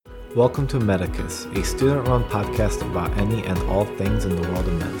Welcome to Medicus, a student-run podcast about any and all things in the world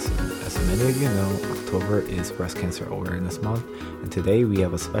of medicine. As many of you know, October is Breast Cancer Awareness Month, and today we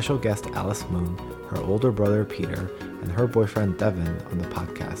have a special guest, Alice Moon, her older brother Peter, and her boyfriend Devin on the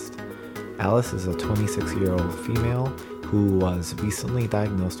podcast. Alice is a 26-year-old female who was recently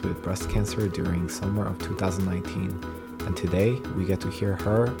diagnosed with breast cancer during summer of 2019. And today, we get to hear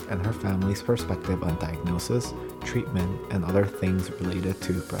her and her family's perspective on diagnosis, treatment, and other things related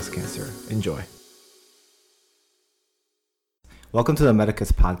to breast cancer. Enjoy. Welcome to the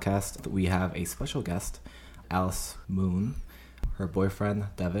Medicus podcast. We have a special guest, Alice Moon, her boyfriend,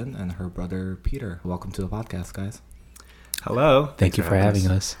 Devin, and her brother, Peter. Welcome to the podcast, guys. Hello. Thank you for having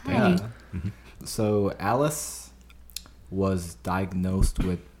us. Hi. Yeah. So, Alice was diagnosed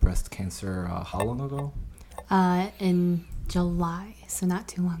with breast cancer how long ago? In July, so not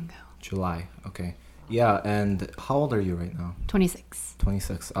too long ago. July, okay. Yeah, and how old are you right now? 26.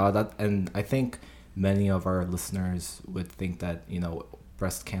 26. And I think many of our listeners would think that,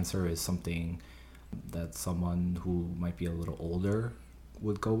 breast cancer is something that someone who might be a little older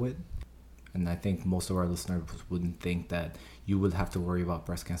would go with. And I think most of our listeners wouldn't think that you would have to worry about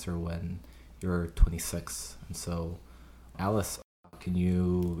breast cancer when you're 26. And so, Alice, can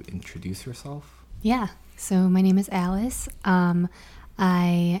you introduce yourself? Yeah, so my name is Alice.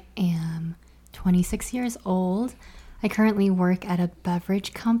 I am 26 years old. I currently work at a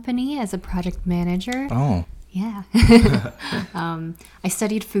beverage company as a project manager. Oh. Yeah. I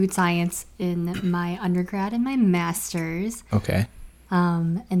studied food science in my undergrad and my master's. Okay.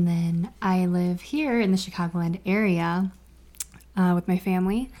 And then I live here in the Chicagoland area with my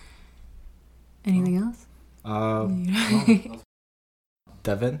family. Anything else?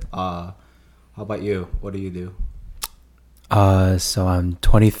 Devin, how about you? What do you do? So I'm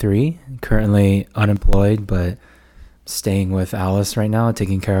 23, currently unemployed, but staying with Alice right now,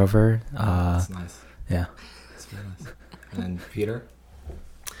 taking care of her. That's nice. Yeah. That's very nice. And then Peter?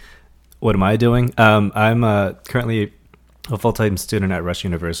 What am I doing? I'm currently a full-time student at Rush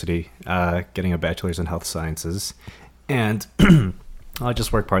University, getting a bachelor's in health sciences. And I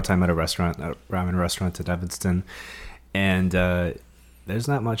just work part-time at a ramen restaurant in Evanston. And there's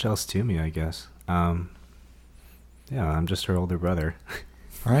not much else to me, I guess. Yeah, I'm just her older brother.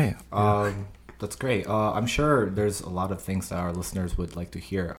 All right. That's great. I'm sure there's a lot of things that our listeners would like to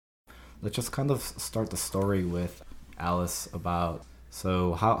hear. Let's just kind of start the story with Alice about,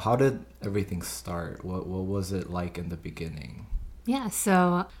 so how did everything start? What was it like in the beginning? Yeah,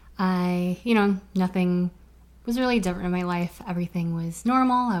 so nothing was really different in my life. Everything was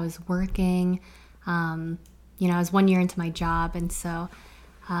normal. I was working. I was 1 year into my job, and so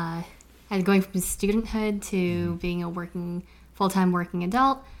and going from studenthood to being a full-time working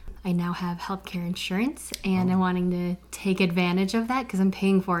adult, I now have healthcare insurance, and I'm wanting to take advantage of that because I'm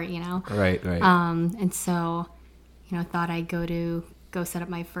paying for it, Right. And so, thought I'd go set up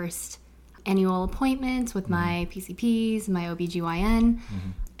my first annual appointments with my PCPs, my OBGYN,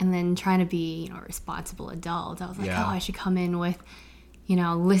 and then trying to be, a responsible adult. I was like, I should come in with,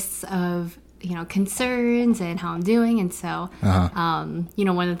 lists of concerns and how I'm doing. And so,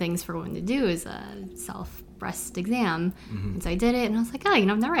 one of the things for women to do is a self-breast exam. And so I did it, and I was like, I've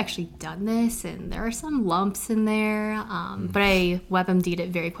never actually done this, and there are some lumps in there. But I WebMD'd it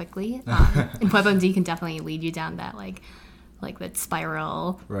very quickly. And WebMD can definitely lead you down that, like that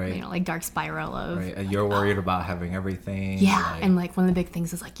spiral, right? Like dark spiral of... Right, and you're worried about having everything. Yeah, and one of the big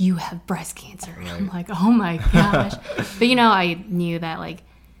things is, you have breast cancer. Right. I'm like, oh my gosh. But, I knew that,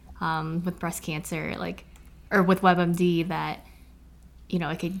 with breast cancer, or with WebMD, that,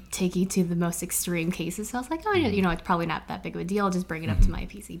 it could take you to the most extreme cases. So I was like, it's probably not that big of a deal. I'll just bring it up to my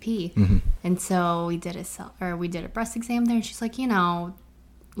PCP. And so we did a breast exam there, and she's like, a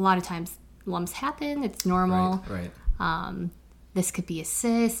lot of times lumps happen. It's normal. Right. This could be a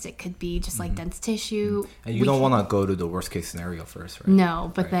cyst. It could be just dense tissue. And you don't want to go to the worst case scenario first, right?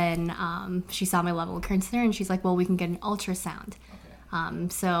 No, but then she saw my level of currents there, and she's like, well, we can get an ultrasound.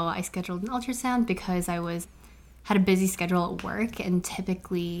 So I scheduled an ultrasound because I had a busy schedule at work, and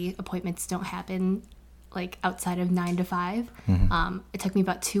typically appointments don't happen outside of 9 to 5. It took me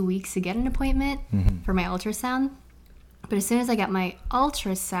about 2 weeks to get an appointment for my ultrasound. But as soon as I got my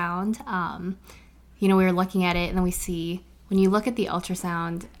ultrasound, we were looking at it, and then we see, when you look at the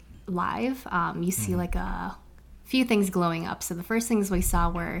ultrasound live, you see a few things glowing up. So the first things we saw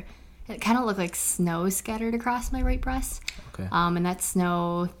were, it kind of looked like snow scattered across my right breast. Okay. And that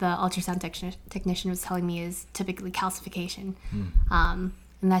snow, the ultrasound technician was telling me, is typically calcification. And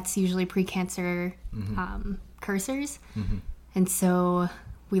that's usually precancer cursors. And so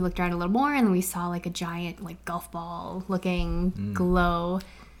we looked around a little more, and we saw a giant golf ball looking glow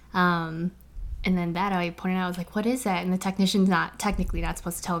And then that I pointed out, I was like, what is that? And the technician's not technically not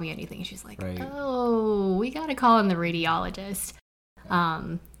supposed to tell me anything. She's like, Right. oh, we got to call in the radiologist.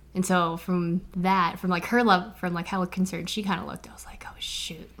 And so from that, from like her love, from like how concerned she kind of looked, I was like, oh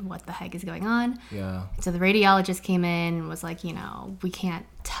shoot, what the heck is going on? Yeah. So the radiologist came in and was like, we can't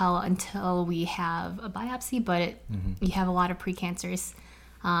tell until we have a biopsy, but you have a lot of precancerous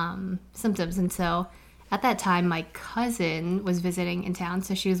symptoms. And so at that time, my cousin was visiting in town,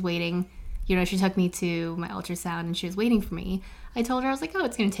 so she was waiting. She took me to my ultrasound and she was waiting for me. I told her, I was like, oh,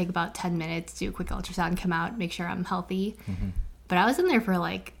 it's going to take about 10 minutes, do a quick ultrasound, come out, make sure I'm healthy. But I was in there for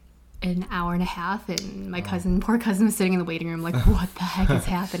like an hour and a half, and my poor cousin was sitting in the waiting room like, what the heck is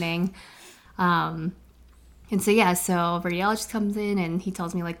happening? And so radiologist comes in and he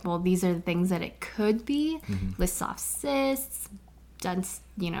tells me like, well, these are the things that it could be. Lists off cysts, dense,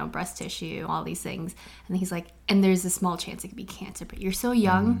 breast tissue, all these things. And he's like, and there's a small chance it could be cancer, but you're so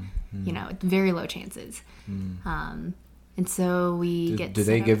young, it's very low chances. And so we Do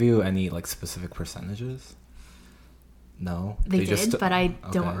they give you any like specific percentages? No, they did, but I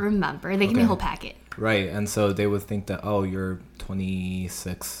don't remember. They give me a whole packet. Right, and so they would think that, oh, you're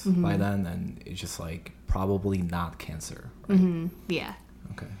 26 by then, and it's just like probably not cancer. Right? Yeah.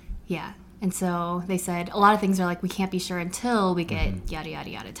 Okay. Yeah. And so they said a lot of things are like, we can't be sure until we get yada, yada,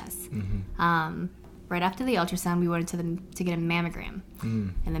 yada tests. Right after the ultrasound, we went to get a mammogram.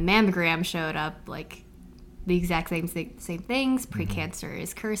 And the mammogram showed up like the exact same things,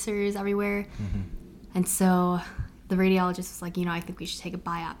 precancerous cursors everywhere. And so the radiologist was like, I think we should take a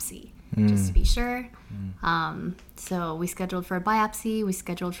biopsy just to be sure. So we scheduled for a biopsy. We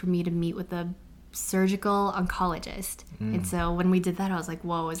scheduled for me to meet with a surgical oncologist. And so when we did that, I was like,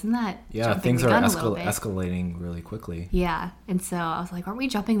 whoa, isn't that jumping things the are gun a little bit? escalating really quickly. Yeah. And so I was like, aren't we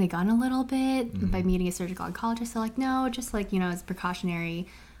jumping the gun a little bit by meeting a surgical oncologist? They're like, no, just like, as precautionary,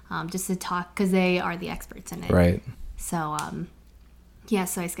 just to talk, because they are the experts in it. Right. So,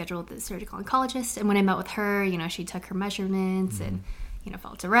 so I scheduled the surgical oncologist, and when I met with her, she took her measurements and,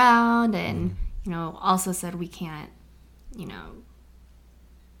 felt around and, also said we can't,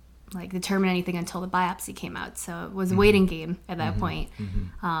 like determine anything until the biopsy came out. So it was a waiting game at that point.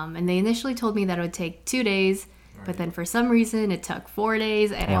 And they initially told me that it would take 2 days, but then for some reason it took 4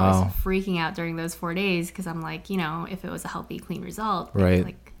 days, and I was freaking out during those 4 days because I'm like, if it was a healthy, clean result,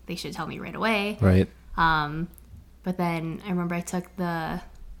 like they should tell me right away. Right. But then I remember I took the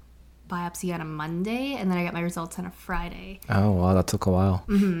biopsy on a Monday, and then I got my results on a Friday. Oh, wow, that took a while.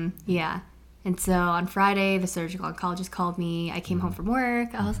 Yeah. And so on Friday, the surgical oncologist called me. I came home from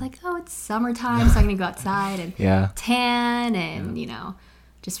work. I was like, oh, it's summertime, so I'm going to go outside and tan and,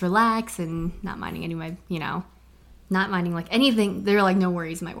 just relax and not minding any of my, not minding like anything. There were like no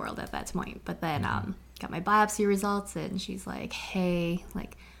worries in my world at that point. But then got my biopsy results, and she's like, hey,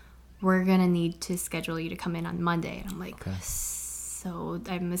 like, we're going to need to schedule you to come in on Monday. And I'm like, so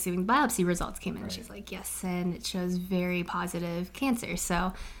I'm assuming biopsy results came in. And she's like, yes, and it shows very positive cancer.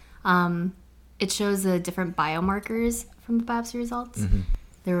 So it shows the different biomarkers from the biopsy results.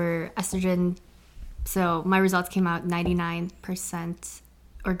 There were estrogen. So my results came out 99%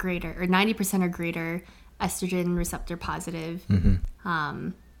 or greater, or 90% or greater estrogen receptor positive,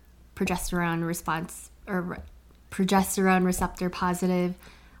 progesterone response, or progesterone receptor positive,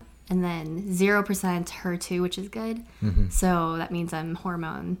 and then 0% HER2, which is good. So that means I'm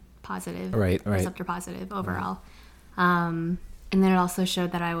hormone positive, receptor positive overall. And then it also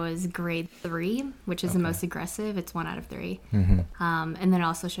showed that I was grade 3, which is the most aggressive. It's 1 out of 3. And then it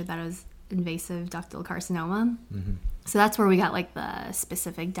also showed that I was invasive ductal carcinoma. So that's where we got like the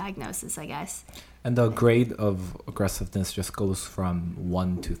specific diagnosis, I guess. And the grade of aggressiveness just goes from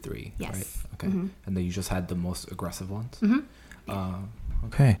 1 to 3, yes. right? Okay. And then you just had the most aggressive ones?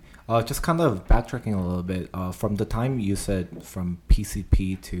 Okay. Just kind of backtracking a little bit. From the time you said from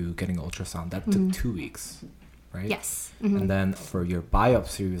PCP to getting ultrasound, that took 2 weeks, right? Yes. And then for your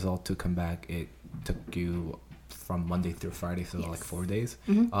biopsy result to come back, it took you from Monday through Friday, so like 4 days.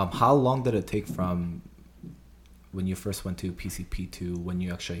 How long did it take from when you first went to PCP to when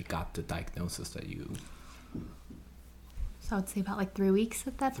you actually got the diagnosis that you... So I would say about like 3 weeks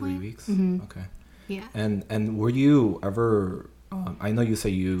at that point. 3 weeks? Okay. Yeah. And were you ever... I know you say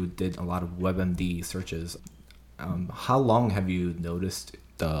you did a lot of WebMD searches. How long have you noticed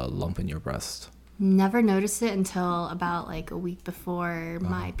the lump in your breast? Never noticed it until about like a week before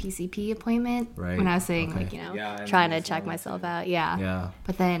my PCP appointment. Right. When I was saying like, trying to check myself out. Yeah.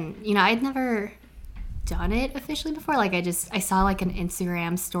 But then, I'd never done it officially before. Like I saw like an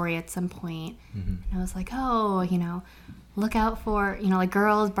Instagram story at some point, and I was like, oh, look out for, like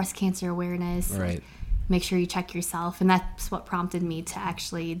girls, breast cancer awareness. Right. Like, make sure you check yourself. And that's what prompted me to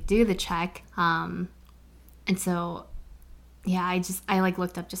actually do the check. And so, yeah, I like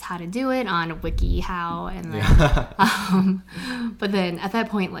looked up just how to do it on WikiHow, and then, but then at that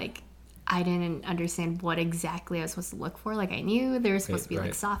point, like, I didn't understand what exactly I was supposed to look for. Like, I knew there was supposed to be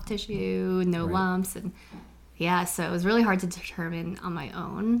like soft tissue, no lumps, and yeah, so it was really hard to determine on my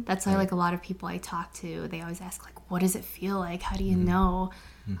own. That's why like a lot of people I talk to, they always ask like, what does it feel like? How do you know?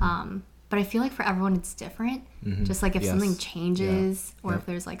 But I feel like for everyone it's different. Just like if something changes or if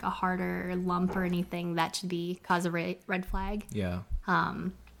there's like a harder lump or anything, that should be cause a red flag. Yeah.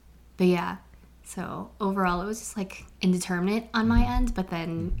 But yeah, so overall it was just like indeterminate on my end. But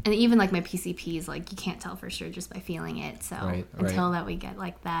then, and even like my PCPs, like you can't tell for sure just by feeling it. So until that we get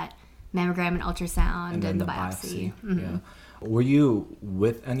like that mammogram and ultrasound and the biopsy. Yeah. Were you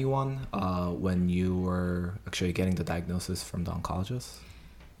with anyone when you were actually getting the diagnosis from the oncologist?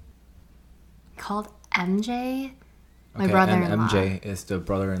 Called MJ, my brother-in-law. And MJ is the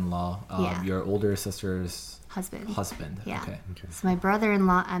brother-in-law, your older sister's husband. Yeah. Okay. So my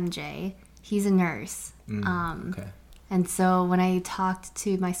brother-in-law MJ, he's a nurse. Okay. And so when I talked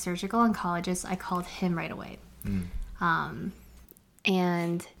to my surgical oncologist, I called him right away.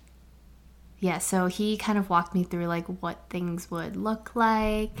 And yeah, so he kind of walked me through like what things would look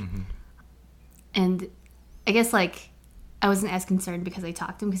like. And I guess like I wasn't as concerned because I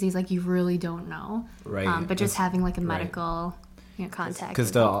talked to him, because he's like, you really don't know. Right. But just having like a medical contact.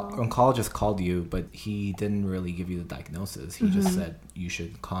 Because the oncologist called you, but he didn't really give you the diagnosis. He just said you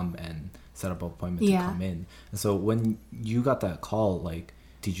should come and set up an appointment to come in. And so when you got that call, like,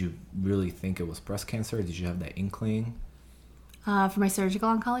 did you really think it was breast cancer? Did you have that inkling? For my surgical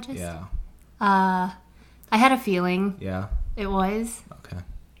oncologist? Yeah. I had a feeling. Yeah. It was. Okay.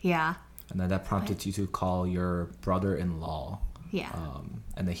 Yeah. And then that prompted you to call your brother-in-law. Yeah.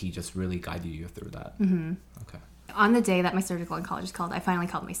 And then he just really guided you through that. Okay. On the day that my surgical oncologist called, I finally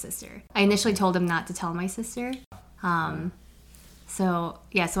called my sister. I initially told him not to tell my sister. So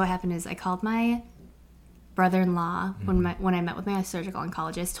what happened is I called my brother-in-law when I met with my surgical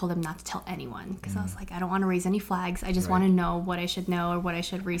oncologist, told him not to tell anyone, because I was like, I don't want to raise any flags. I just want to know what I should know or what I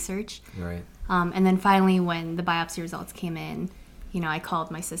should research. Right. And then finally, when the biopsy results came in, I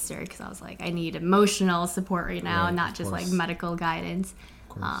called my sister, because I was like, I need emotional support right now, not just like medical guidance.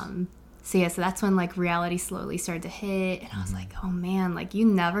 So that's when like reality slowly started to hit, and I was like, oh man, like you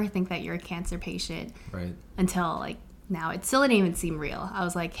never think that you're a cancer patient until like now. It still didn't even seem real. I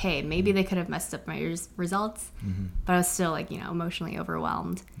was like, hey, maybe they could have messed up my results, but I was still like, emotionally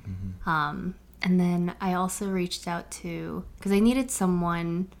overwhelmed. And then I also reached out to, because I needed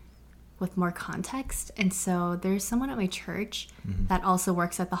someone with more context, and so there's someone at my church that also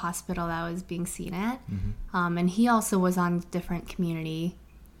works at the hospital that I was being seen at, and he also was on different community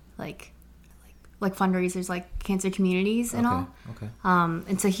like fundraisers, like cancer communities and all.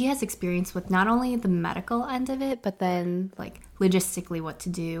 And so he has experience with not only the medical end of it, but then like logistically what to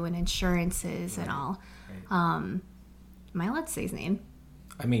do and insurances and all. Am I allowed to say his name?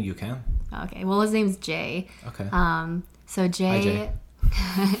 I mean, you can. Okay. Well, his name's Jay. Okay. So Jay. Hi, Jay.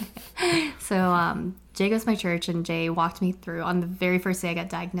 So Jay goes to my church, and Jay walked me through on the very first day I got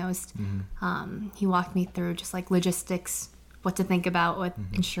diagnosed. He walked me through just like logistics, what to think about with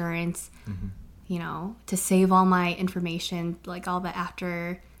insurance, to save all my information, like all the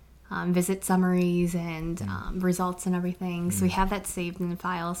after visit summaries and results and everything. So we have that saved in a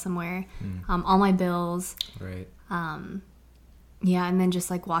file somewhere. All my bills. Right. And then just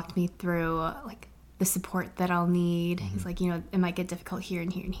like walked me through like the support that I'll need. He's like, it might get difficult here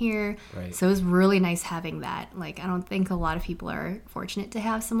and here and here. Right. So it was really nice having that. Like, I don't think a lot of people are fortunate to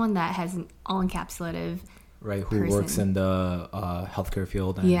have someone that has an all-encapsulative who works in the healthcare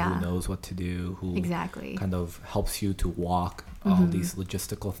field and who knows what to do, who kind of helps you to walk all these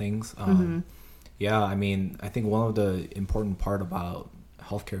logistical things. I mean, I think one of the important part about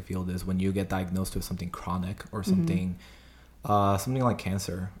healthcare field is when you get diagnosed with something chronic or something something like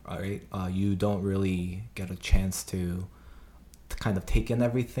cancer, right? You don't really get a chance to kind of take in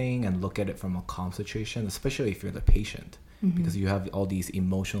everything and look at it from a calm situation, especially if you're the patient, because you have all these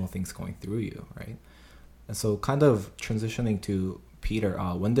emotional things going through you, right? And so kind of transitioning to Peter,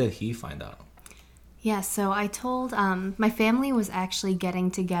 when did he find out? Yeah, so I told, my family was actually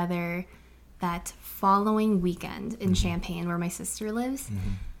getting together that following weekend in Champaign, where my sister lives.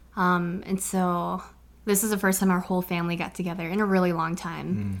 And so this is the first time our whole family got together in a really long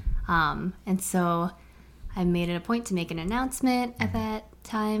time. And so I made it a point to make an announcement at that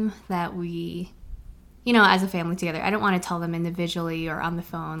time that we, as a family together. I don't want to tell them individually or on the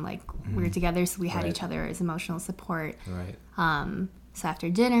phone, like we're together, so we had each other as emotional support. Right. So after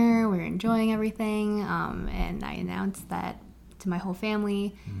dinner, we were enjoying everything, and I announced that to my whole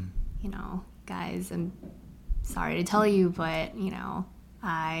family. You know, guys, I'm sorry to tell you, but, you know,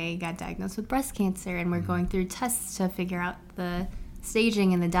 I got diagnosed with breast cancer, and we're going through tests to figure out the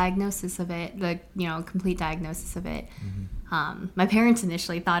staging and the diagnosis of it, the, you know, complete diagnosis of it. My parents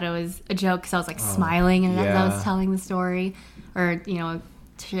initially thought it was a joke because I was like smiling and as I was telling the story, or, you know,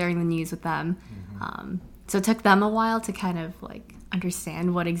 sharing the news with them. So it took them a while to kind of like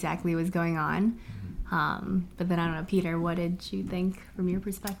understand what exactly was going on. But then I don't know, Peter, what did you think from your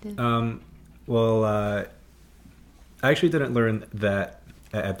perspective? Well, I actually didn't learn that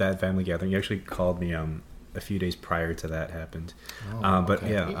at that family gathering. You actually called me a few days prior to that happened. But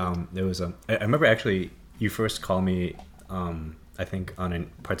yeah, it was. I remember actually you first called me. I think on a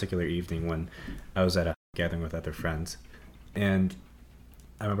particular evening when I was at a gathering with other friends, and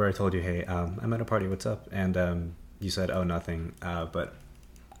I remember I told you, "Hey, I'm at a party. What's up?" And you said, "Oh, nothing." But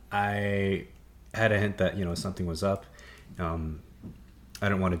I had a hint that, you know, something was up. I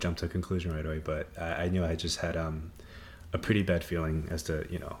didn't want to jump to a conclusion right away, but I knew I just had a pretty bad feeling as to,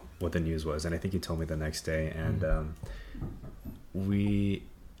 you know, what the news was. And I think you told me the next day, and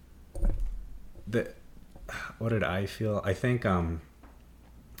what did I feel? I think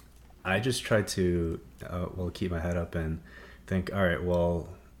I just tried to keep my head up and think, all right, well,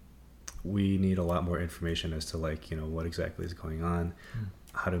 we need a lot more information as to, like, you know, what exactly is going on,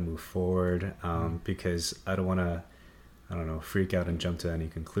 how to move forward, because I don't want to, I don't know, freak out and jump to any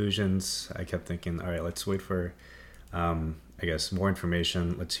conclusions. I kept thinking, all right, let's wait for, I guess, more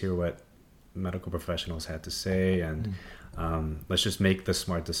information. Let's hear what medical professionals had to say, and let's just make the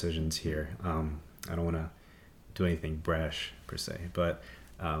smart decisions here. I don't want to do anything brash per se, but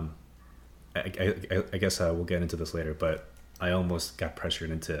I guess we'll get into this later, but I almost got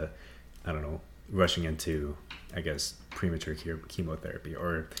pressured into, I don't know, rushing into, I guess, premature chemotherapy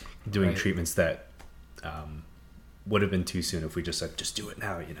or doing treatments that would have been too soon if we just said, just do it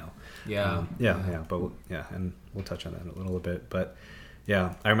now, you know? And we'll touch on that in a little bit. But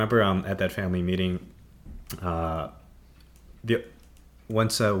yeah, I remember at that family meeting,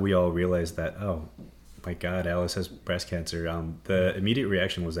 once we all realized that, oh my God, Alice has breast cancer, the immediate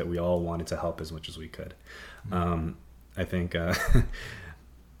reaction was that we all wanted to help as much as we could. I think it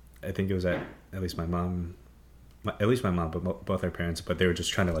was at least my mom, but both our parents, but they were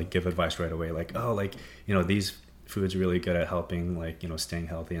just trying to, like, give advice right away. Like, oh, like, you know, these food's really good at helping, like, you know, staying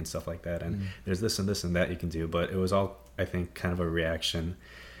healthy and stuff like that. And there's this and this and that you can do. But it was all, I think, kind of a reaction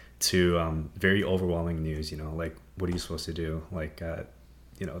to very overwhelming news, you know, like, what are you supposed to do? Like,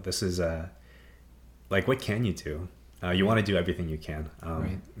 you know, this is, like, what can you do? You want to do everything you can.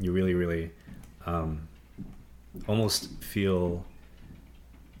 You really, really almost feel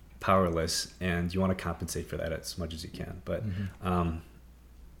powerless, and you want to compensate for that as much as you can. But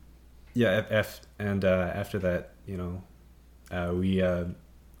after that, you know,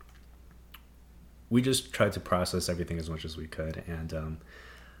 we just tried to process everything as much as we could, and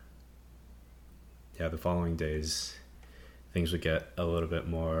the following days things would get a little bit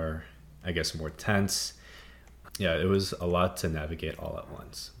more, I guess, more tense. Yeah, it was a lot to navigate all at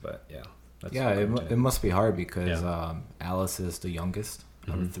once, but it must be hard because Alice is the youngest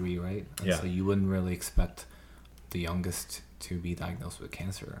of the three, right? And so you wouldn't really expect the youngest to be diagnosed with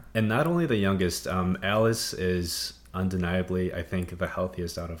cancer. And not only the youngest, Alice is undeniably, I think, the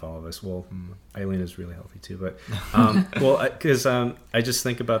healthiest out of all of us. Well, Eileen is really healthy too, but because I just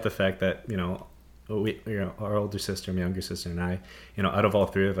think about the fact that, you know, our older sister, my younger sister, and I, you know, out of all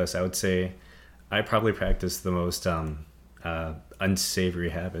three of us, I would say I probably practice the most unsavory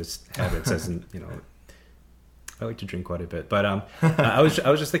habits as in, you know, I like to drink quite a bit, but I was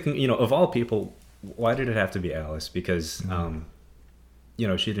just thinking, you know, of all people, why did it have to be Alice? Because you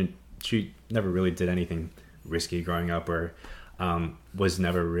know, she never really did anything risky growing up, or was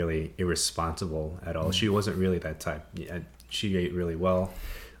never really irresponsible at all. She wasn't really that type. She ate really well,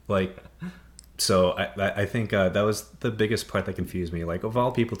 like. So I think that was the biggest part that confused me. Like, of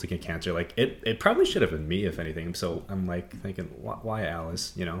all people to get cancer, like it probably should have been me, if anything. So I'm like thinking, why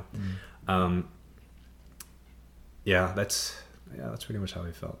Alice? You know, that's pretty much how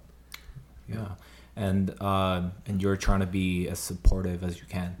I felt. Yeah, and you're trying to be as supportive as you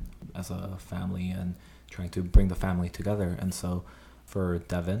can as a family and trying to bring the family together. And so, for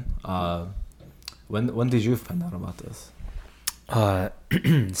Devin, when did you find out about this?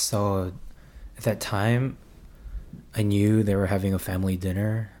 So. At that time, I knew they were having a family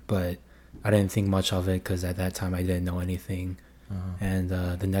dinner, but I didn't think much of it because at that time I didn't know anything. And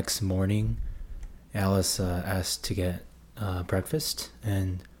the next morning, Alice asked to get breakfast.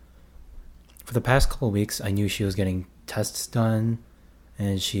 And for the past couple of weeks, I knew she was getting tests done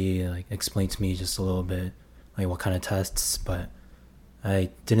and she like explained to me just a little bit like what kind of tests, but I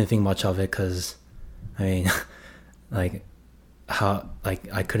didn't think much of it because I mean like how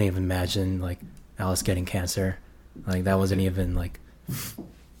like I couldn't even imagine like Alice getting cancer. Like that wasn't even like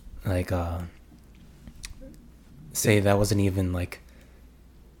say that wasn't even like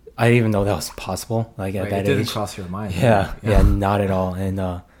I didn't even know that was possible. Like at Right, that it didn't age. cross your mind. Yeah, not at all. And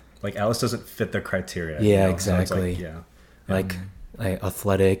Like Alice doesn't fit the criteria. Yeah, you know? So it's exactly. like, yeah. like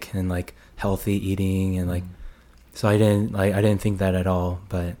athletic and like healthy eating and like so I didn't think that at all.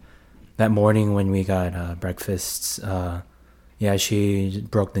 But that morning when we got breakfasts, she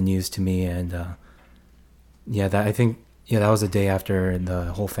broke the news to me, and that was the day after the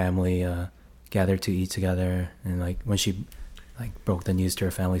whole family gathered to eat together, and like when she like broke the news to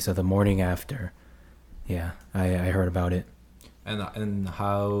her family. So the morning after, I heard about it. And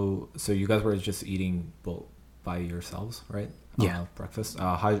how? So you guys were just eating both by yourselves, right? Yeah. Breakfast.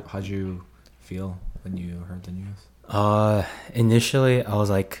 How'd you feel when you heard the news? Initially I was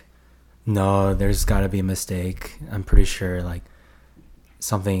like, no, there's got to be a mistake. I'm pretty sure like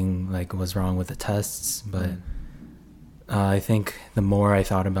something like was wrong with the tests, but I think the more I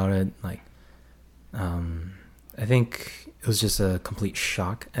thought about it, like I think it was just a complete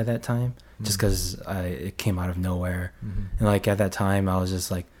shock at that time, just because it came out of nowhere. And like at that time I was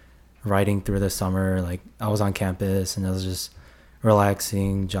just like riding through the summer, like I was on campus and I was just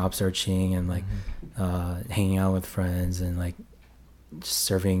relaxing, job searching, and like hanging out with friends and like just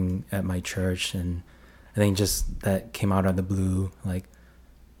serving at my church. And I think just that came out of the blue, like,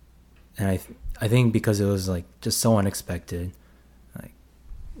 and I think because it was like just so unexpected, like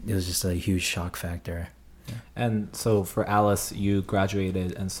it was just a huge shock factor. And so for Alice, you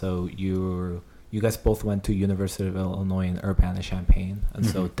graduated, and so you guys both went to University of Illinois in Urbana-Champaign, and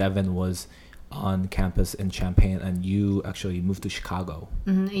so Devin was on campus in Champaign, and you actually moved to Chicago.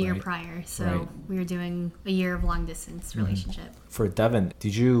 A year right? prior, so Right. we were doing a year of long distance relationship. For Devin,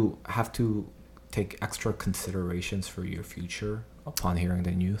 did you have to take extra considerations for your future upon hearing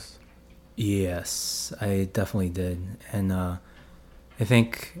the news? Yes, I definitely did. And I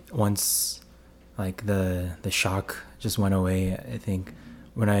think once like the shock just went away, I think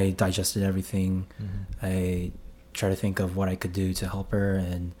when I digested everything, I tried to think of what I could do to help her.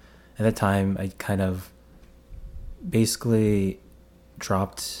 And at that time I kind of basically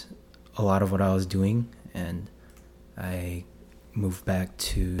dropped a lot of what I was doing, and I moved back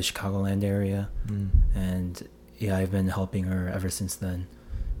to the Chicagoland area. And yeah, I've been helping her ever since then.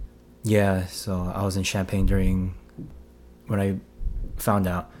 Yeah, so I was in Champaign when I found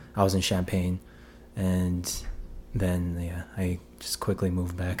out I was in Champaign, and then I just quickly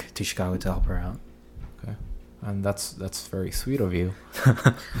moved back to Chicago to help her out. Okay, and that's very sweet of you.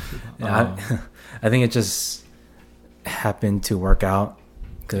 I think it just happened to work out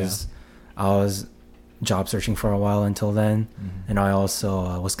because I was job searching for a while until then, and I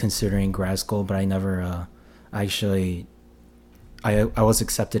also was considering grad school, but I never actually. I was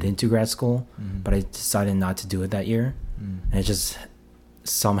accepted into grad school, but I decided not to do it that year, and it just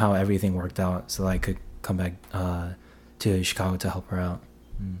somehow everything worked out so that I could come back to Chicago to help her out.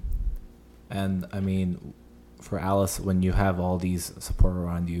 And I mean, for Alice, when you have all these support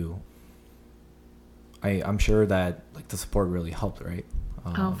around you, I'm sure that like the support really helped, right?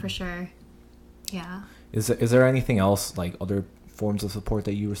 Oh, for sure. Yeah. Is there anything else, like other forms of support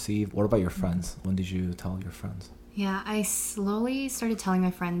that you received? What about your friends? When did you tell your friends? Yeah, I slowly started telling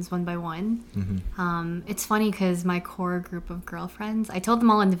my friends one by one. It's funny because my core group of girlfriends, I told them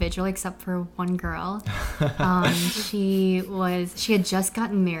all individually except for one girl. She had just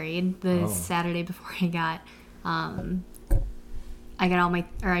gotten married the Saturday before I got I got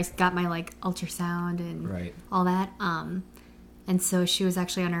my like ultrasound and all that. And so she was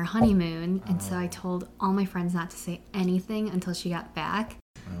actually on her honeymoon, and so I told all my friends not to say anything until she got back.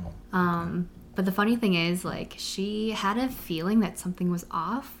 But the funny thing is, like, she had a feeling that something was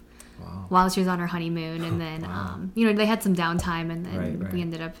off while she was on her honeymoon, and then they had some downtime, and then we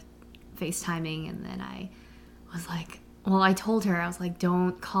ended up FaceTiming, and then I was like, well, I told her, I was like,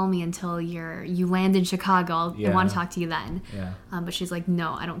 don't call me until you land in Chicago. I want to talk to you then. But she's like,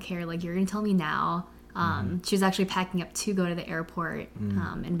 no, I don't care. Like, you're gonna tell me now. She was actually packing up to go to the airport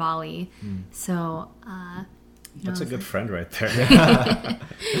in Bali. So That's a good friend right there.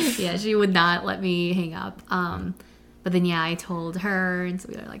 yeah, she would not let me hang up. But then I told her, and so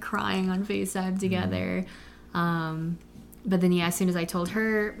we were like crying on FaceTime together. But then as soon as I told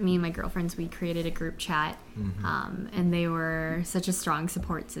her, me and my girlfriends, we created a group chat, and they were such a strong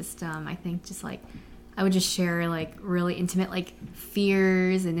support system. I think just like I would just share like really intimate like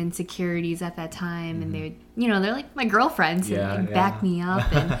fears and insecurities at that time, and they would, you know, they're like my girlfriends and like, back me up,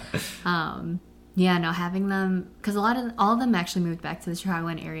 and yeah, no, having them, because all of them actually moved back to the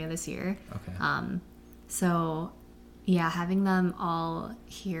Chicagoland area this year. Okay. So yeah, having them all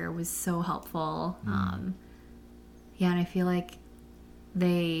here was so helpful. Yeah, and I feel like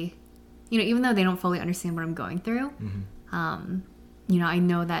they, you know, even though they don't fully understand what I'm going through, you know, I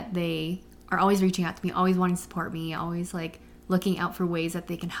know that they are always reaching out to me, always wanting to support me, always like looking out for ways that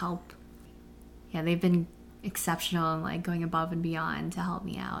they can help. Yeah, they've been exceptional and like going above and beyond to help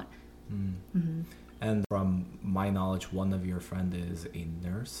me out. And from my knowledge, one of your friend is a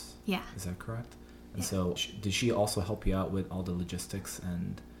nurse. Yeah. Is that correct? And Yeah. so did she also help you out with all the logistics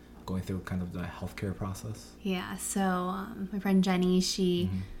and going through kind of the healthcare process? Yeah, so my friend Jenny, she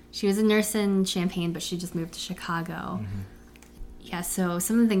was a nurse in Champaign, but she just moved to Chicago. Yeah, so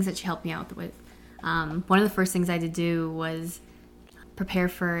some of the things that she helped me out with, one of the first things I had to do was prepare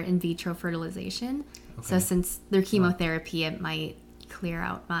for in vitro fertilization. So since their chemotherapy, it might clear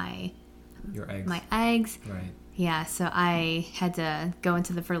out Your eggs. my eggs. Right. Yeah, so I had to go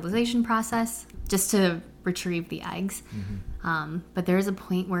into the fertilization process just to retrieve the eggs. But there was a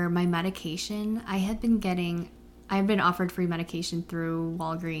point where my medication, I had been offered free medication through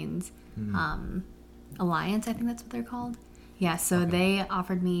Walgreens Alliance, I think that's what they're called. Yeah, so they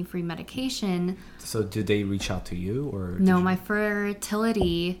offered me free medication. So did they reach out to you or? No, my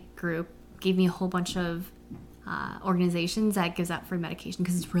fertility group gave me a whole bunch of organizations that gives out free medication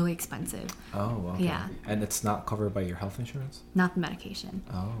because it's really expensive. Oh, okay. Yeah. And it's not covered by your health insurance? Not the medication.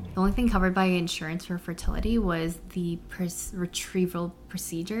 Oh. The only thing covered by insurance for fertility was the retrieval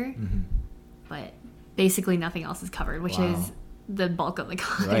procedure, but basically nothing else is covered, which is the bulk of the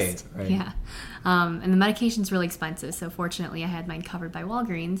cost. Right. Yeah. And the medication's really expensive, so fortunately I had mine covered by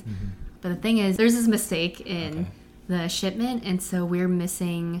Walgreens. But the thing is, there's this mistake in the shipment, and so we're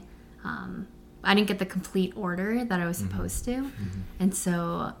missing... I didn't get the complete order that I was supposed to. And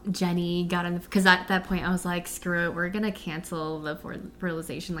so Jenny got on because at that point I was like, screw it, we're going to cancel the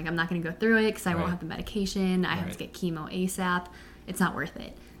fertilization. Like, I'm not going to go through it because I won't have the medication. I have to get chemo ASAP. It's not worth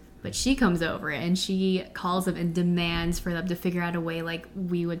it. But she comes over and she calls them and demands for them to figure out a way, like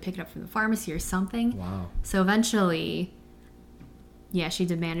we would pick it up from the pharmacy or something. Wow. So eventually... yeah, she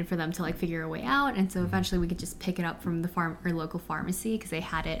demanded for them to like figure a way out, and so eventually we could just pick it up from the local pharmacy because they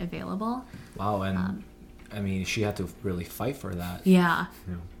had it available. Wow, and I mean, she had to really fight for that. Yeah.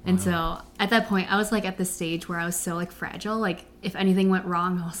 And so at that point, I was like at this stage where I was so like fragile. Like if anything went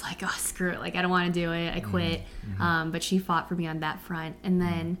wrong, I was like, oh, screw it. Like I don't want to do it. I quit. But she fought for me on that front. And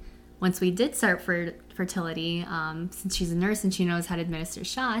then once we did start fertility, since she's a nurse and she knows how to administer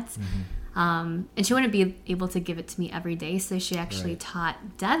shots, and she wouldn't be able to give it to me every day, so she actually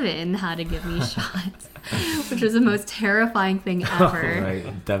taught Devin how to give me shots, which was the most terrifying thing ever.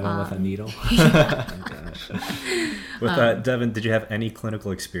 Right, Devin with a needle. With Devin, did you have any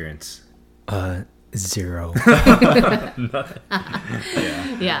clinical experience? 0.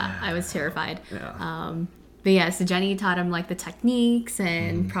 Yeah, I was terrified. Yeah. But yeah, so Jenny taught him like the techniques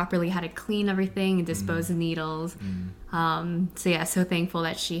and properly how to clean everything and dispose of needles. So yeah, so thankful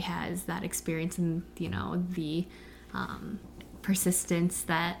that she has that experience and, you know, the persistence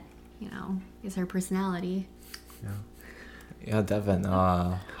that, you know, is her personality. Yeah, Devin,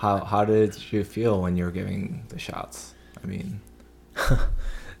 how did you feel when you were giving the shots? I mean...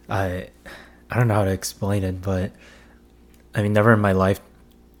 I don't know how to explain it, but I mean, never in my life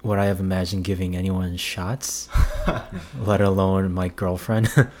would I have imagined giving anyone shots, let alone my girlfriend.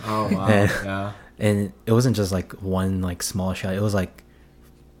 Oh, wow. Yeah. And it wasn't just like one like small shot. It was like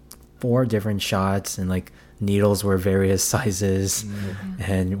 4 different shots, and like needles were various sizes.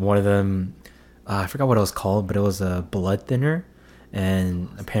 And one of them, I forgot what it was called, but it was a blood thinner. And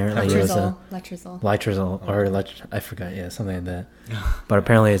apparently it was a Letrozole or I forgot, yeah, something like that. But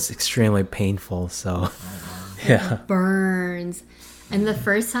apparently it's extremely painful, so yeah. It burns. And the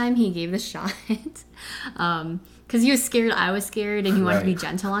first time he gave the shot, because he was scared, I was scared, and he wanted to be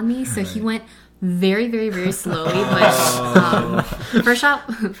gentle on me, so he went very, very, very slowly. But the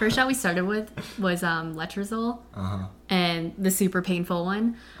first shot we started with was Letrozole, and the super painful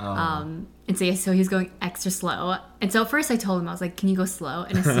one. And so he was going extra slow. And so at first I told him, I was like, "Can you go slow?"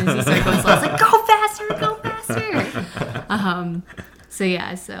 And as soon as he started going slow, I was like, "Go faster!" So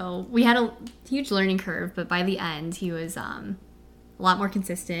yeah, so we had a huge learning curve, but by the end he was a lot more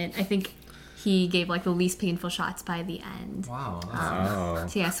consistent. I think he gave like the least painful shots by the end. Wow.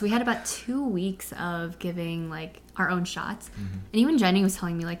 So yeah, so we had about 2 weeks of giving like our own shots. And even Jenny was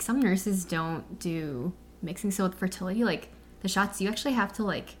telling me like some nurses don't do mixing. So with fertility, like the shots, you actually have to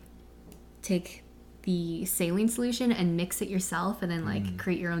like take the saline solution and mix it yourself, and then like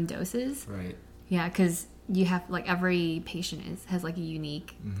create your own doses. Right. Yeah, because you have like every patient has like a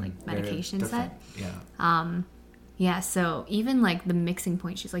unique like medication set. Yeah. Yeah, so even like the mixing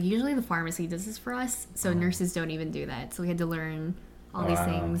point, she's like, usually the pharmacy does this for us, so nurses don't even do that. So we had to learn all these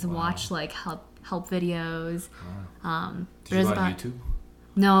things, watch like help videos. Did you go on YouTube?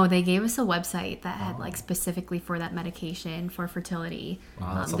 No, they gave us a website that had like specifically for that medication for fertility.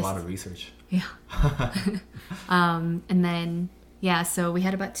 Wow, that's a lot of research. Yeah. And then so we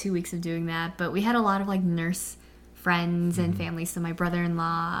had about 2 weeks of doing that, but we had a lot of like nurse friends and family. So my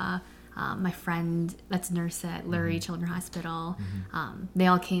brother-in-law, my friend that's nurse at Lurie Children's Hospital, they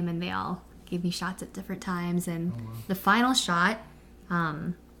all came and they all gave me shots at different times. And the final shot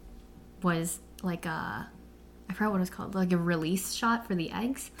was like I forgot what it was called, like a release shot for the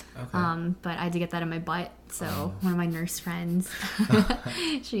eggs. Okay. But I had to get that in my butt. So one of my nurse friends,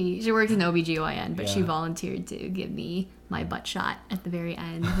 she works in OBGYN, but she volunteered to give me my butt shot at the very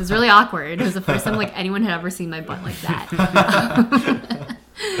end. It was really awkward. It was the first time like anyone had ever seen my butt like that.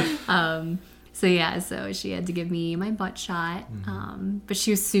 So she had to give me my butt shot. But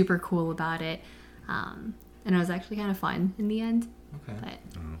she was super cool about it. And it was actually kind of fun in the end. Okay. But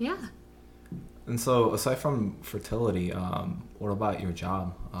yeah. And so, aside from fertility, what about your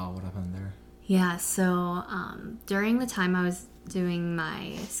job? What happened there? Yeah, so during the time I was doing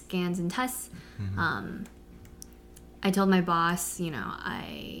my scans and tests, I told my boss,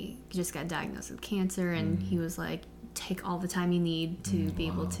 I just got diagnosed with cancer, and he was like, take all the time you need to be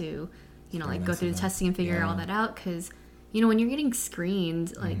able to, like go through the testing and figure all that out. Because, when you're getting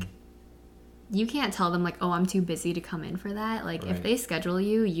screened, like, you can't tell them like, oh, I'm too busy to come in for that. Like if they schedule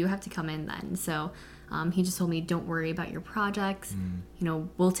you, you have to come in then. So he just told me, don't worry about your projects.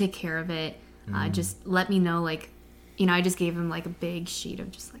 We'll take care of it. Just let me know. Like, I just gave him like a big sheet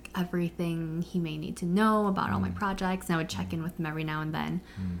of just like everything he may need to know about all my projects. And I would check in with him every now and then.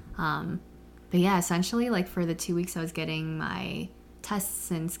 But yeah, essentially like for the 2 weeks I was getting my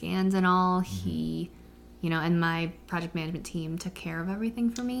tests and scans and all, he, and my project management team took care of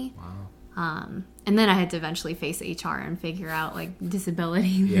everything for me. Wow. And then I had to eventually face HR and figure out like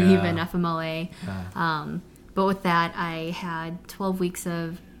disability leave and FMLA. But with that, I had 12 weeks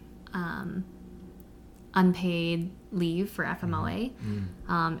of unpaid leave for FMLA.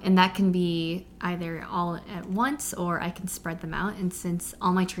 And that can be either all at once or I can spread them out. And since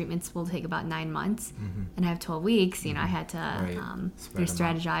all my treatments will take about 9 months and I have 12 weeks, I had to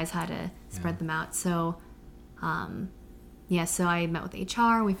strategize how to spread them out. So, so I met with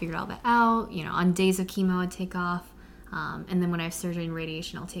HR. We figured all that out. On days of chemo, I'd take off, and then when I have surgery and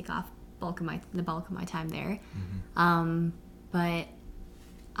radiation, I'll take off the bulk of my time there. But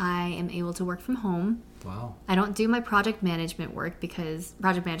I am able to work from home. Wow. I don't do my project management work because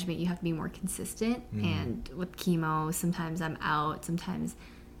project management you have to be more consistent, and with chemo, sometimes I'm out. Sometimes,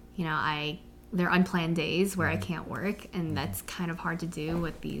 there are unplanned days where I can't work, and that's kind of hard to do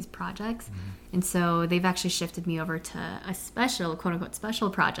with these projects. And so they've actually shifted me over to a special, quote unquote, special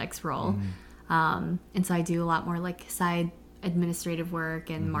projects role. And so I do a lot more like side administrative work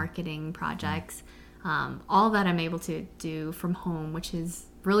and marketing projects. All that I'm able to do from home, which is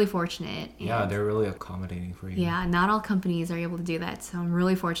really fortunate. Yeah, they're really accommodating for you. Yeah, not all companies are able to do that. So I'm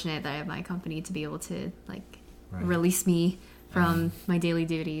really fortunate that I have my company to be able to like release me from my daily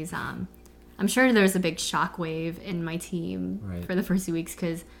duties. I'm sure there's a big shockwave in my team for the first 2 weeks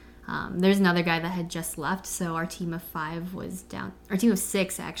because there's another guy that had just left. So our team of 5 was down. Our team of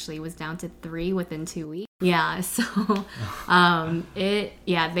 6 actually was down to 3 within 2 weeks. Yeah, so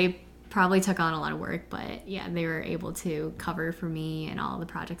they probably took on a lot of work, but yeah, they were able to cover for me and all the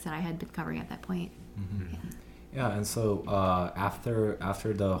projects that I had been covering at that point. Yeah, and so after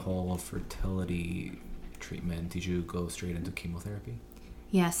the whole fertility treatment, did you go straight into chemotherapy?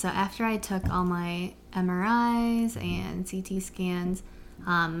 Yeah, so after I took all my MRIs and CT scans,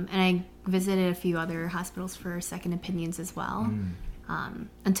 and I visited a few other hospitals for second opinions as well,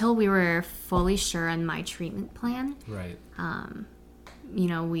 until we were fully sure on my treatment plan. Right. I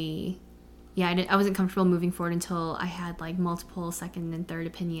wasn't comfortable moving forward until I had like multiple second and third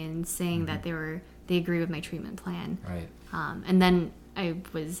opinions saying that they agree with my treatment plan. Right. And then I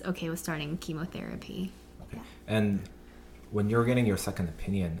was okay with starting chemotherapy. Okay. Yeah. And when you're getting your second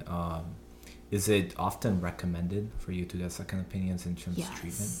opinion, is it often recommended for you to get second opinions in terms of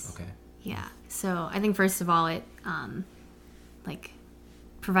treatment? Okay. Yeah. So I think first of all, it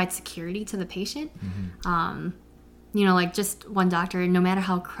provides security to the patient. Like just one doctor, no matter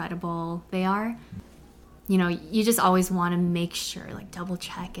how credible they are, you know, you just always want to make sure, like double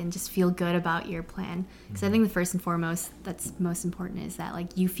check and just feel good about your plan. Because I think the first and foremost, that's most important, is that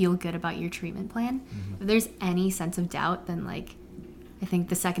like you feel good about your treatment plan. If there's any sense of doubt, then like I think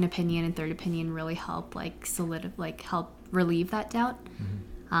the second opinion and third opinion really help like help relieve that doubt.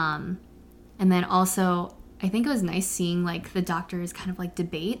 And then also I think it was nice seeing like the doctors kind of like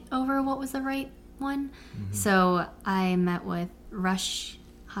debate over what was the right one. So I met with Rush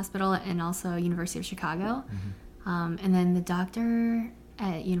Hospital and also University of Chicago. And then the doctor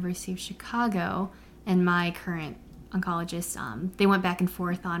at University of Chicago and my current oncologist, they went back and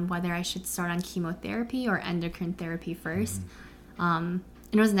forth on whether I should start on chemotherapy or endocrine therapy first. And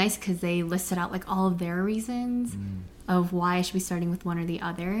it was nice because they listed out like all of their reasons of why I should be starting with one or the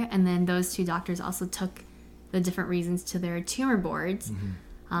other. And then those two doctors also took the different reasons to their tumor boards.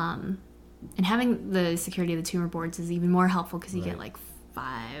 And having the security of the tumor boards is even more helpful because you get like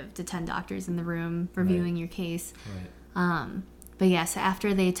 5 to 10 doctors in the room reviewing your case. But yeah, so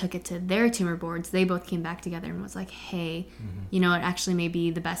after they took it to their tumor boards, they both came back together and was like, hey, you know, it actually may be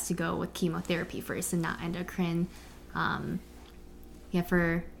the best to go with chemotherapy first and not endocrine.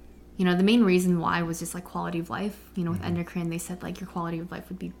 For, you know, the main reason why was just like quality of life. You know, with endocrine, they said like your quality of life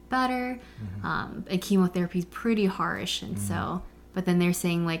would be better. And chemotherapy is pretty harsh. And so, but then they're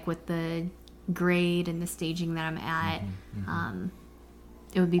saying like with the grade and the staging that I'm at,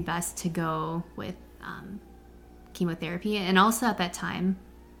 it would be best to go with chemotherapy. And also at that time,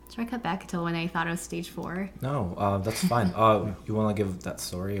 should I cut back until when I thought it was stage 4? No, that's fine. You want to give that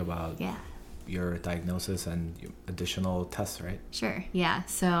story about your diagnosis and your additional tests, right? Sure, yeah.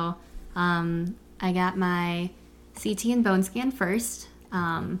 So I got my CT and bone scan first.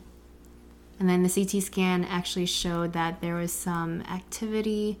 And then the CT scan actually showed that there was some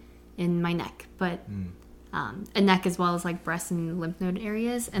activity in my neck, but a neck as well as like breast and lymph node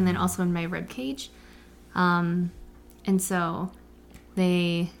areas, and then also in my rib cage. And so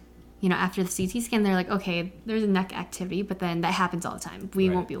they, you know, after the CT scan, they're like, okay, there's a neck activity, but then that happens all the time.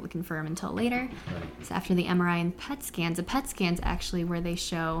 We won't be able to confirm until later. So after the MRI and PET scans, a PET scan's actually where they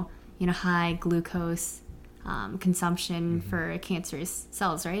show, you know, high glucose consumption for cancerous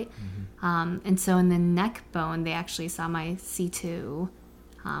cells, right? And so in the neck bone, they actually saw my C2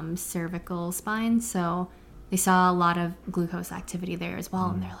 cervical spine. So they saw a lot of glucose activity there as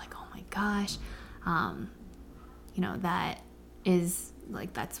well. And they're like, oh my gosh, you know, that is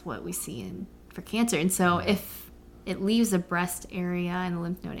like, that's what we see for cancer. And so if it leaves the breast area and the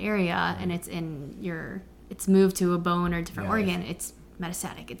lymph node area and it's in it's moved to a bone or a different organ, it's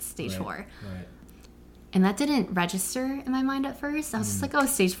metastatic, it's stage 4. And that didn't register in my mind at first. I was just like, oh,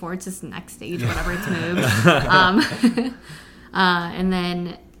 stage 4, it's just next stage, whatever, it's moved. And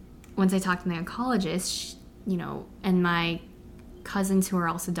then once I talked to the oncologist, you know, and my cousins who are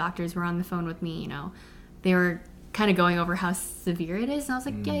also doctors were on the phone with me, you know, they were kind of going over how severe it is. And I was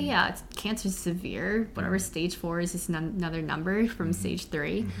like, yeah, it's cancer's severe. Whatever, stage 4 is just another number from stage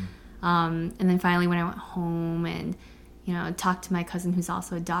 3. And then finally when I went home and, you know, talked to my cousin who's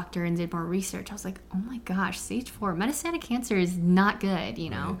also a doctor and did more research, I was like, oh my gosh, stage 4, metastatic cancer is not good, you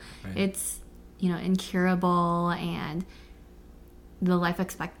know. It's, you know, incurable, and the life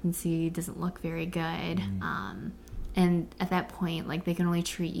expectancy doesn't look very good. And at that point, like, they can only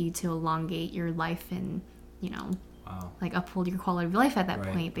treat you to elongate your life and, you know, like uphold your quality of life at that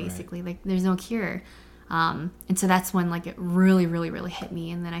point, basically. Like, there's no cure. And so that's when, like, it really, really, really hit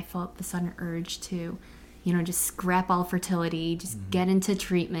me. And then I felt the sudden urge to, you know, just scrap all fertility, just get into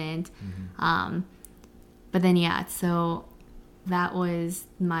treatment. But then, yeah, so that was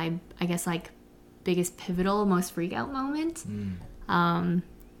my, I guess, like, biggest pivotal, most freak out moment.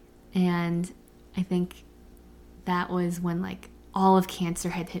 And I think that was when, like, all of cancer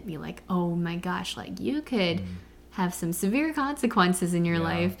had hit me, like, oh my gosh, like, you could have some severe consequences in your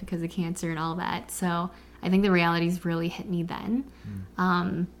life because of cancer and all that. So I think the realities really hit me then.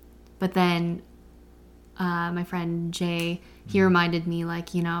 But then my friend Jay, he reminded me,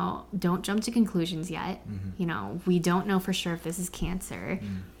 like, you know, don't jump to conclusions yet. You know, we don't know for sure if this is cancer.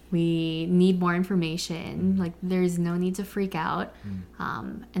 We need more information. Like, there's no need to freak out.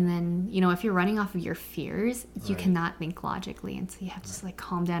 And then, you know, if you're running off of your fears, you cannot think logically. And so you have to just, like,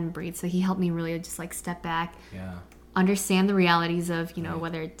 calm down and breathe. So he helped me really just, like, step back, understand the realities of, you know,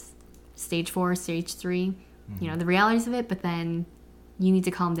 whether it's stage 4, stage 3, you know, the realities of it. But then you need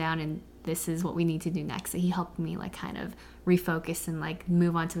to calm down, and this is what we need to do next. So he helped me, like, kind of refocus and, like,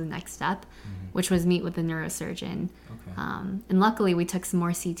 move on to the next step, which was meet with the neurosurgeon. And luckily we took some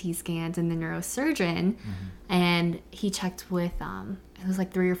more CT scans, and the neurosurgeon, and he checked with it was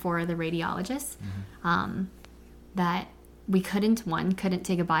like 3 or 4 other radiologists that we couldn't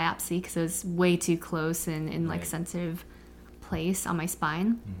take a biopsy because it was way too close and in like Right. sensitive place on my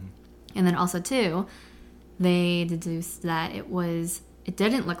spine. And then also too, they deduced that it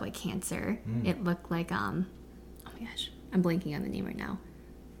didn't look like cancer. It looked like oh my gosh, I'm blanking on the name right now.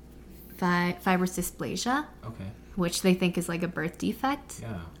 Fibrous dysplasia, Okay. which they think is like a birth defect.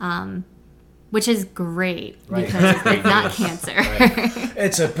 Yeah. Which is great Right. because Great it's not news. cancer. Right.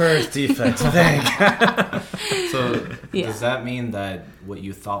 It's a birth defect thing. So Yeah. does that mean that what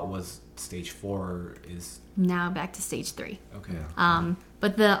you thought was stage 4 is Now back to stage 3. okay?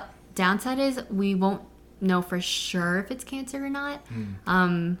 But the downside is we won't know for sure if it's cancer or not.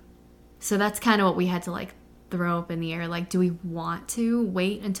 So that's kind of what we had to like throw up in the air. Like, do we want to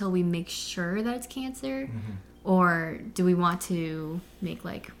wait until we make sure that it's cancer, or do we want to make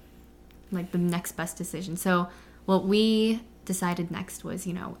like the next best decision? So what we decided next was,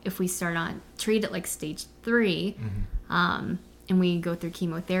 if we treat it like stage 3, and we go through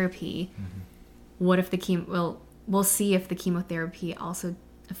chemotherapy, what if we'll see if the chemotherapy also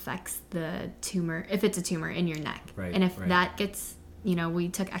affects the tumor, if it's a tumor in your neck. Right, And if right. that gets, we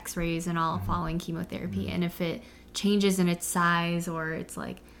took x-rays and all following chemotherapy, and if it changes in its size, or it's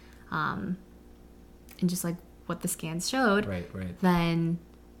like, and just like what the scans showed, Right. then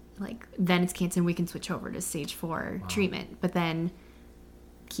it's cancer and we can switch over to stage 4 treatment. But then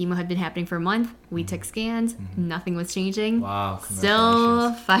chemo had been happening for a month. We took scans. Nothing was changing. Wow.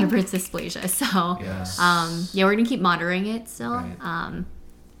 Still Congratulations. fibrous dysplasia. So, Yes. we're going to keep monitoring it still. Right.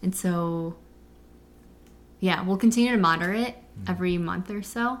 And so, yeah, we'll continue to monitor it every month or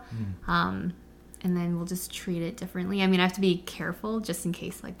so. And then we'll just treat it differently. I mean, I have to be careful just in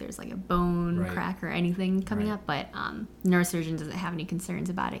case there's a bone Right. crack or anything coming Right. up. But neurosurgeon doesn't have any concerns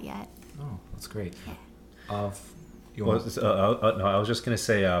about it yet. Oh, that's great. You Well, want- no, I was just going to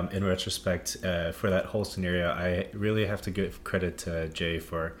say, in retrospect, for that whole scenario, I really have to give credit to Jay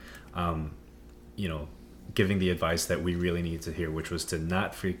for, giving the advice that we really need to hear, which was to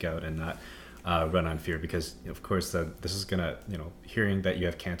not freak out and not run on fear, because, of course, this is going to, hearing that you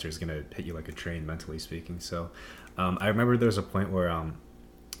have cancer is going to hit you like a train, mentally speaking. So I remember there was a point where,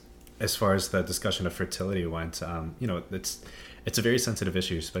 as far as the discussion of fertility went, it's a very sensitive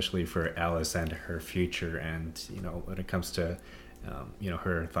issue, especially for Alice and her future. And, when it comes to,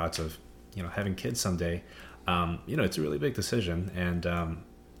 her thoughts of, having kids someday, it's a really big decision. And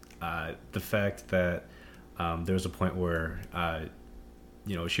the fact that there was a point where,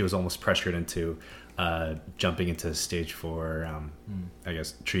 she was almost pressured into jumping into stage 4, I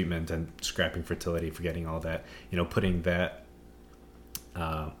guess, treatment and scrapping fertility, forgetting all that, putting that,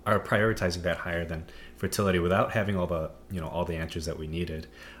 or prioritizing that higher than fertility without having all the answers that we needed.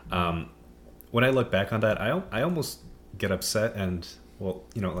 When I look back on that, I almost get upset, and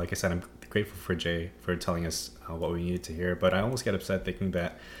like I said, I'm grateful for Jay for telling us what we needed to hear, but I almost get upset thinking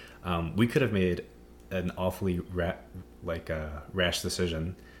that we could have made an awfully rash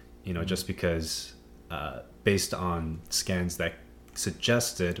decision, just because based on scans that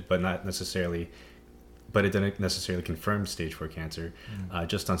suggested, but it didn't necessarily confirm stage 4 cancer,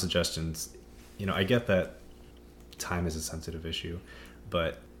 just on suggestions. I get that time is a sensitive issue,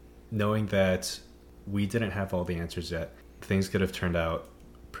 but knowing that we didn't have all the answers yet, things could have turned out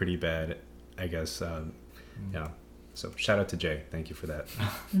pretty bad, I guess. Yeah. So shout out to Jay. Thank you for that.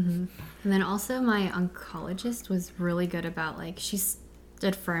 And then also my oncologist was really good about she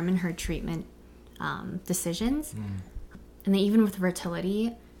stood firm in her treatment decisions. And then even with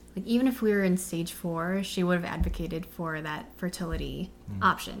fertility, even if we were in stage 4, she would have advocated for that fertility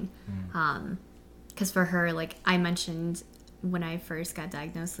option. Because for her, I mentioned when I first got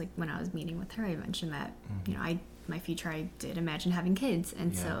diagnosed, when I was meeting with her, I mentioned that, my future, I did imagine having kids.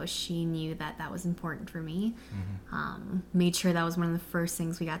 And so she knew that that was important for me. Made sure that was one of the first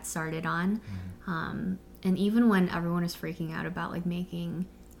things we got started on. And even when everyone was freaking out about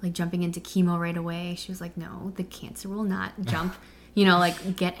jumping into chemo right away, she was like, no, the cancer will not jump,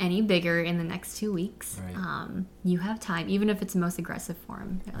 get any bigger in the next 2 weeks. Right. You have time, even if it's the most aggressive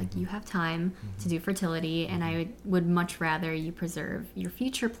form. They're you have time to do fertility, and I would much rather you preserve your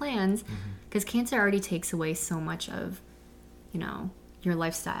future plans, because cancer already takes away so much of, your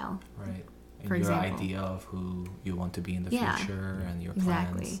lifestyle. Right. And For your example. idea of who you want to be in the Yeah. future and your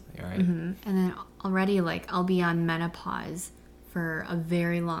Exactly. plans. Right. And then already, I'll be on menopause for a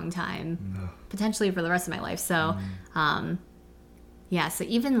very long time, potentially for the rest of my life. So, yeah, so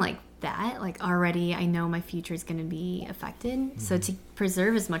even that, already I know my future is going to be affected. So to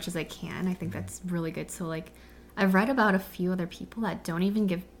preserve as much as I can, I think that's really good. So I've read about a few other people that don't even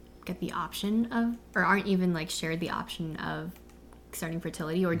get the option of, or aren't even shared the option of starting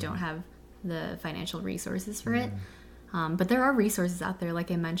fertility, or don't have the financial resources for it. But there are resources out there,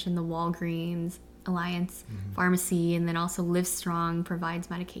 like I mentioned, the Walgreens Alliance Pharmacy, and then also Livestrong provides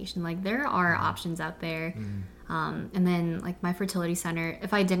medication. Like there are options out there. And then like my fertility center,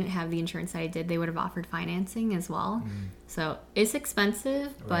 if I didn't have the insurance that I did, they would have offered financing as well. So it's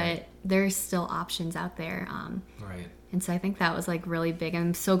expensive, but there's still options out there. Right. And so I think that was like really big.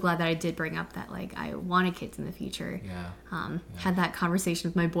 I'm so glad that I did bring up that like I wanted kids in the future. Had that conversation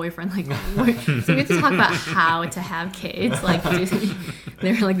with my boyfriend. Like, so we had to talk about how to have kids. Like,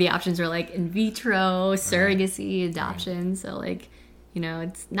 there were like the options were like in vitro, surrogacy, adoption. So like, you know,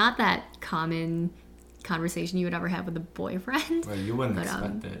 it's not that common conversation you would ever have with a boyfriend. Well, you wouldn't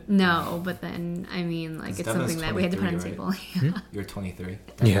expect it. No, but then I mean, like it's something that we had to put on the table. You're 23.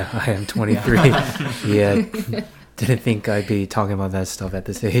 Yeah, I am 23. Yeah, didn't think I'd be talking about that stuff at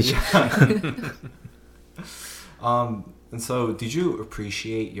this age. And so, did you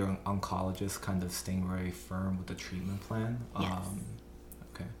appreciate your oncologist kind of staying very firm with the treatment plan? Yes.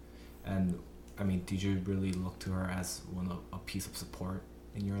 Okay. And I mean, did you really look to her as a piece of support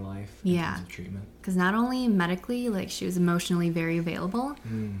in your life in terms of treatment? Because not only medically, like she was emotionally very available.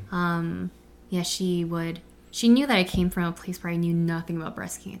 She knew that I came from a place where I knew nothing about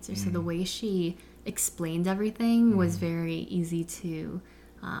breast cancer. So the way she explained everything was very easy to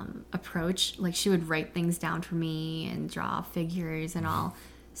approach. Like she would write things down for me and draw figures and all.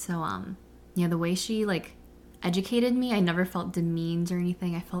 So the way she like educated me, I never felt demeaned or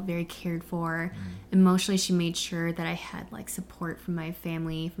anything. I felt very cared for. Emotionally, she made sure that I had like support from my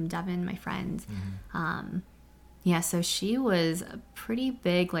family, from Devin, my friends. So she was a pretty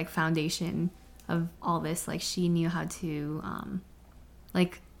big like foundation of all this. Like she knew how to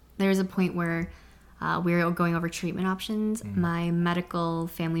like there was a point where we were going over treatment options. My medical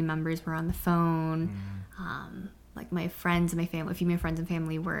family members were on the phone. Like my friends and my family, female friends and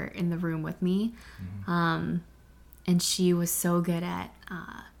family were in the room with me. And she was so good at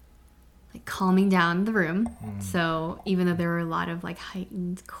like calming down the room. So even though there were a lot of like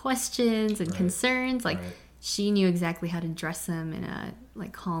heightened questions and concerns, like she knew exactly how to address them in a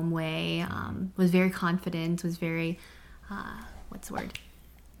like calm way. Was very confident. Was very what's the word?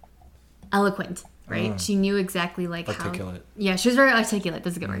 Eloquent. Right? She knew exactly like articulate. Yeah, she was very articulate.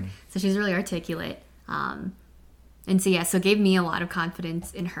 That's a good word. So she was really articulate. And so so it gave me a lot of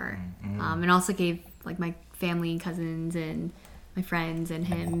confidence in her. And also gave like my family and cousins and my friends and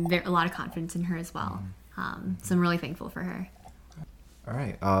him a lot of confidence in her as well. So I'm really thankful for her. All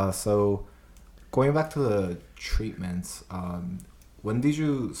right. So going back to the treatments, when did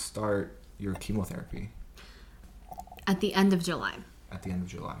you start your chemotherapy? At the end of July. At the end of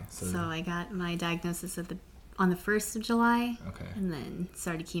July. So I got my diagnosis on the 1st of July. Okay. And then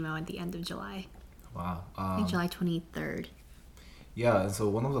started chemo at the end of July. Wow. I think July 23rd. Yeah, and so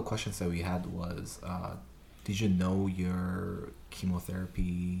one of the questions that we had was, did you know your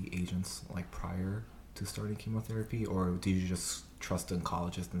chemotherapy agents like prior to starting chemotherapy, or did you just trust the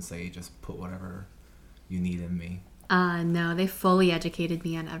oncologist and say, just put whatever you need in me? No, they fully educated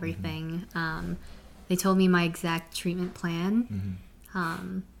me on everything. They told me my exact treatment plan,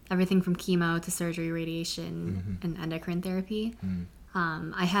 everything from chemo to surgery, radiation, and endocrine therapy.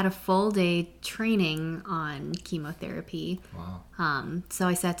 I had a full day training on chemotherapy. Wow. So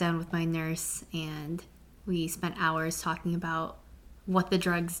I sat down with my nurse and we spent hours talking about what the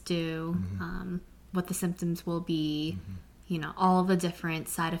drugs do, what the symptoms will be, you know, all the different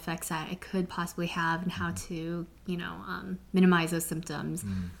side effects that I could possibly have and how to, you know, minimize those symptoms.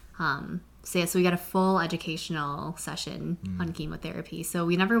 So we got a full educational session on chemotherapy. So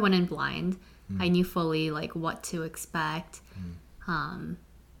we never went in blind. I knew fully like what to expect.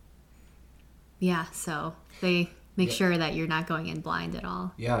 So they make sure that you're not going in blind at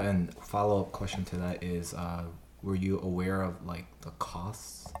all. Yeah, and follow-up question to that is, were you aware of like the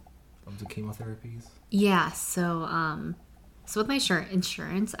costs of the chemotherapies? Yeah, so with my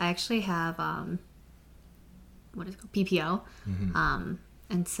insurance, I actually have what is it called? PPO.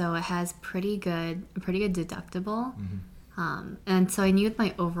 And so it has a pretty good deductible. And so I knew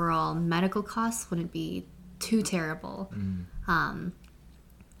my overall medical costs wouldn't be too terrible.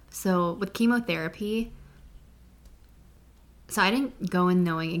 So with chemotherapy, so I didn't go in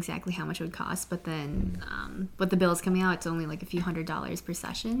knowing exactly how much it would cost, but then with the bills coming out, it's only like a few $100s per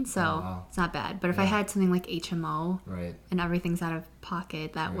session, so it's not bad. But if I had something like HMO and everything's out of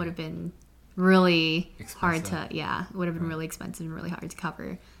pocket, that would have been really hard to, it would have been really expensive and really hard to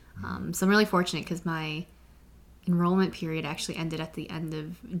cover. So I'm really fortunate because my enrollment period actually ended at the end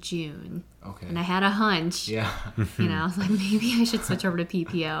of June. Okay. And I had a hunch. Yeah. I was like, maybe I should switch over to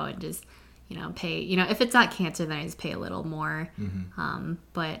PPO and just, pay, if it's not cancer, then I just pay a little more.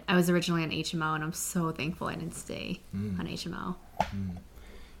 But I was originally on HMO, and I'm so thankful I didn't stay on HMO.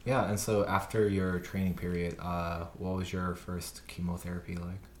 Yeah, and so after your training period, what was your first chemotherapy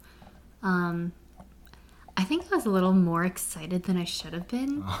like? I think I was a little more excited than I should have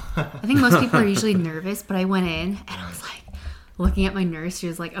been. I think most people are usually nervous, but I went in and I was like looking at my nurse. She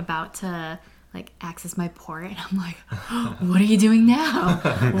was like about to like access my port, and I'm like, what are you doing now?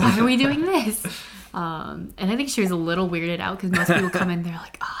 Why are we doing this? And I think she was a little weirded out because most people come in, they're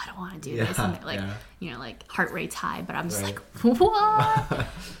like, oh, I don't want to do this, and they're like, like heart rate's high, but I'm just like, what?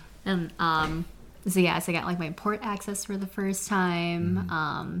 And so I got like my port access for the first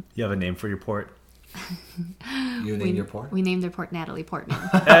time. You have a name for your port? You named your port? We named their port Natalie Portman.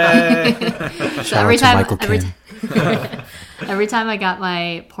 Hey! So every time I got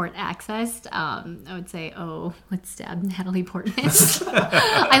my port accessed, I would say, "Oh, let's stab Natalie Portman."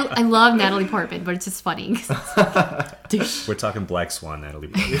 I love Natalie Portman, but it's just funny. We're talking Black Swan, Natalie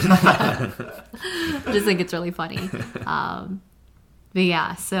Portman. I just think it's really funny. But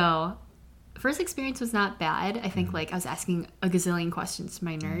yeah, so first experience was not bad. I think like I was asking a gazillion questions to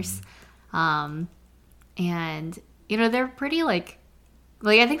my nurse. And they're pretty like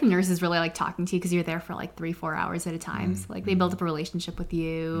I think the nurses really like talking to you because you're there for like 3-4 hours at a time. So like they build up a relationship with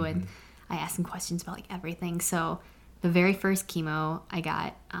you, and I asked them questions about like everything. So the very first chemo I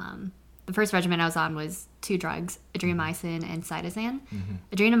got, the first regimen I was on was 2 drugs, adrenomycin and cytosine.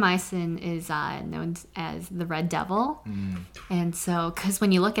 Adrenomycin is known as the red devil. And so, because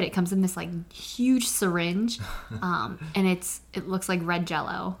when you look at it, it comes in this like huge syringe, and it looks like red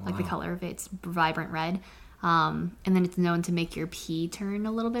jello, like the color of it's vibrant red. And then it's known to make your pee turn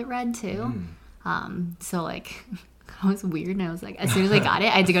a little bit red too. So like, I was weird, and I was like, as soon as I got it,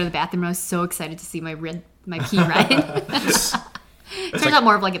 I had to go to the bathroom. And I was so excited to see my pee red. Turns out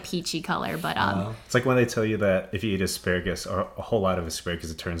more of like a peachy color, but it's like when they tell you that if you eat asparagus or a whole lot of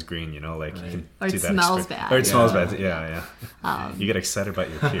asparagus, it turns green. Like you can or do it that smells bad. Or it smells bad. Yeah. You get excited about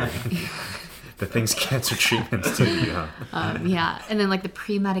your period. The things cancer treatments do to you, huh? Yeah, and then like the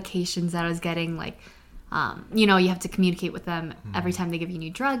pre-medications that I was getting, like you have to communicate with them every time they give you a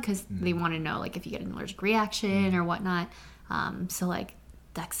new drug because they want to know like if you get an allergic reaction or whatnot. So like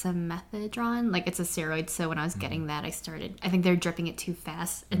dexamethasone, like it's a steroid. So when I was getting that, I think they're dripping it too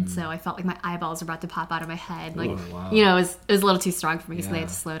fast, and so I felt like my eyeballs were about to pop out of my head. Like, it was a little too strong for me, so they had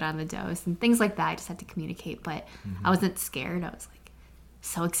to slow down the dose and things like that. I just had to communicate, but I wasn't scared. I was like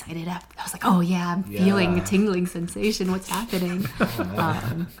so excited. I was like, oh yeah, I'm feeling a tingling sensation. What's happening?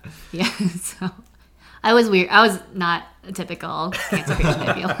 So I was weird. I was not a typical cancer patient,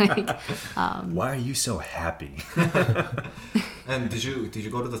 I feel like. Why are you so happy? And did you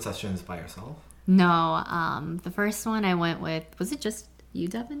go to the sessions by yourself? No. The first one I went with, was it just you,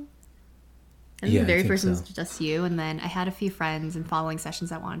 Devin? I think the very first one was just you, and then I had a few friends and following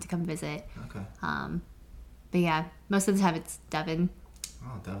sessions that wanted to come visit. Okay. But yeah, most of the time it's Devin.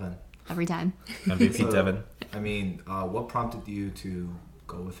 Oh, Devin. Every time. MVP Devin. I mean, what prompted you to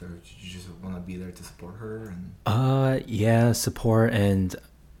go with her? Did you just want to be there to support her? Yeah, support. And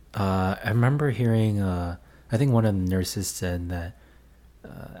I remember hearing I think one of the nurses said that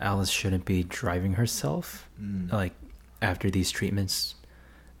Alice shouldn't be driving herself like after these treatments.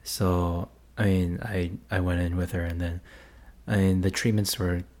 So I mean, I went in with her, and then the treatments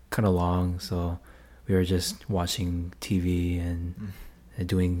were kind of long, so we were just watching TV and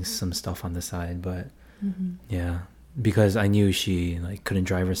doing some stuff on the side. But yeah, because I knew she like couldn't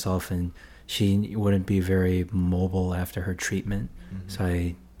drive herself, and she wouldn't be very mobile after her treatment. So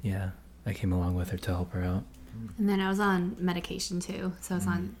I came along with her to help her out. And then I was on medication too, so I was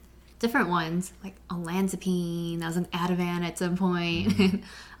on different ones, like olanzapine. I was on Ativan at some point.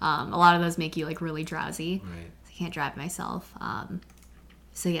 A lot of those make you like really drowsy. Right. So I can't drive myself.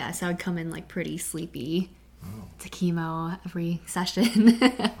 So I would come in like pretty sleepy to chemo every session.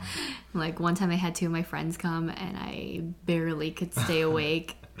 Like one time I had 2 of my friends come, and I barely could stay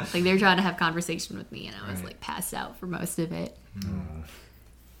awake. Like they were trying to have conversation with me, and I was like passed out for most of it.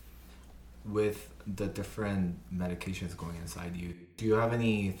 With the different medications going inside you, do you have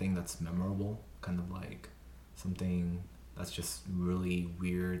anything that's memorable? Kind of like something that's just really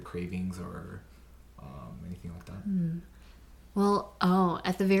weird cravings or anything like that? Well,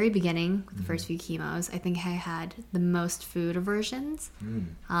 at the very beginning, the first few chemos, I think I had the most food aversions.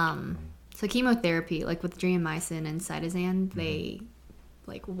 So chemotherapy, like with adrenomycin and cytosine, they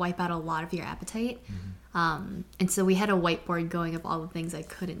like wipe out a lot of your appetite. And so we had a whiteboard going of all the things I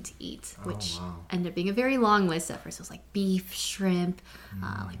couldn't eat, which ended up being a very long list. At first it was like beef, shrimp,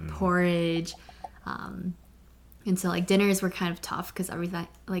 like porridge. And so like dinners were kind of tough because everything,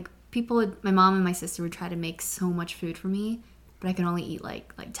 like my mom and my sister would try to make so much food for me, but I could only eat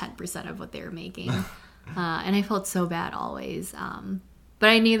like 10% of what they were making. And I felt so bad always. But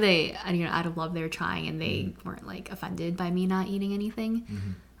I knew out of love they were trying, and they weren't like offended by me not eating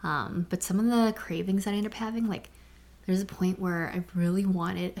anything. But some of the cravings that I ended up having, like there's a point where I really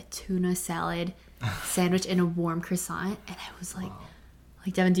wanted a tuna salad sandwich and a warm croissant, and I was like,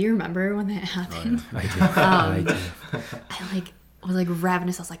 Devin, do you remember when that happened? Oh, yeah. I do. I was like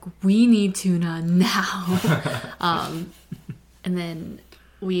ravenous. I was like, we need tuna now. And then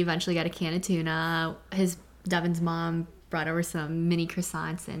we eventually got a can of tuna. Devin's mom brought over some mini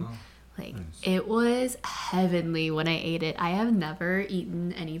croissants, and nice. It was heavenly when I ate it. I have never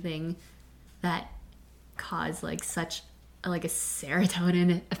eaten anything that caused like such like a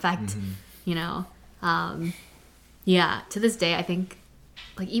serotonin effect, yeah, to this day I think,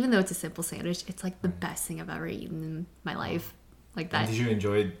 like, even though it's a simple sandwich, it's like the best thing I've ever eaten in my life. Like that. And did you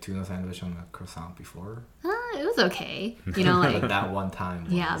enjoy tuna sandwich on a croissant before? It was okay, like that one time.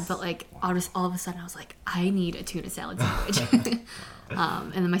 Yeah, but like all of a sudden I was like, I need a tuna salad sandwich.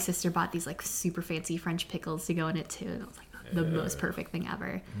 And then my sister bought these like super fancy French pickles to go in it too, and it was like the most perfect thing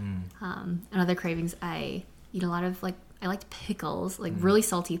ever. And other cravings, I eat a lot of I liked pickles, like really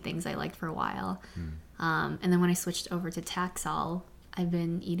salty things I liked for a while. And then when I switched over to Taxol, I've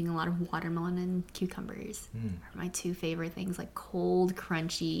been eating a lot of watermelon and cucumbers. Are my two favorite things, like cold,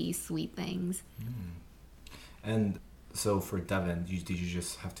 crunchy, sweet things. And so for Devin, did you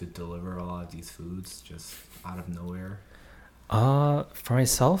just have to deliver a lot of these foods just out of nowhere? For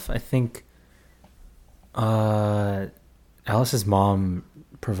myself, I think Alice's mom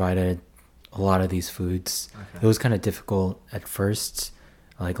provided a lot of these foods. Okay. It was kind of difficult at first,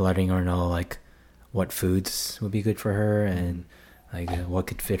 like letting her know like what foods would be good for her and like what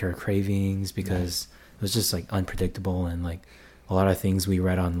could fit her cravings, because it was just like unpredictable, and like a lot of things we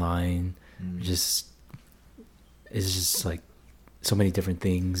read online it's just like so many different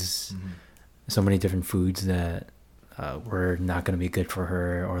things, so many different foods that were not going to be good for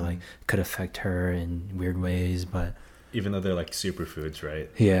her, or like could affect her in weird ways. But even though they're like superfoods, right?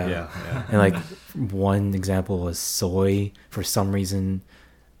 Yeah. And like one example was soy. For some reason,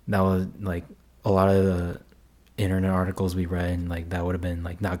 that was like a lot of the internet articles we read, and like that would have been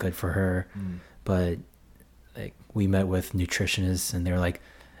like not good for her. But like we met with nutritionists, and they were like,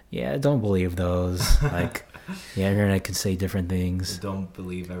 yeah, don't believe those. Like the internet can say different things. Don't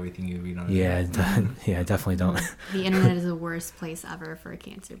believe everything you read on the internet. Yeah, definitely don't. The internet is the worst place ever for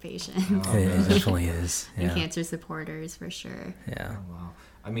cancer patients. It definitely is. And cancer supporters, for sure. Yeah. Oh, wow.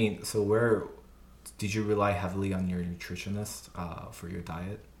 I mean, so where did you rely heavily on your nutritionist for your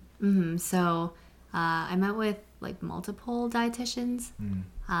diet? So I met with like multiple dietitians,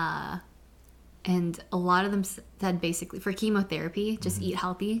 and a lot of them said basically for chemotherapy, just eat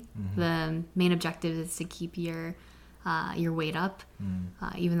healthy. The main objective is to keep your weight up,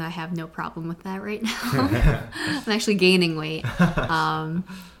 even though I have no problem with that right now. I'm actually gaining weight.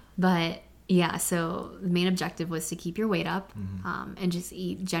 But yeah, so the main objective was to keep your weight up, and just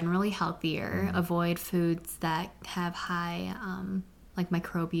eat generally healthier, avoid foods that have high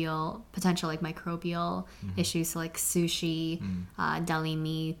microbial issues, so like sushi, deli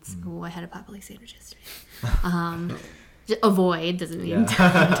meats. I had a Popeye sandwich yesterday. Avoid doesn't mean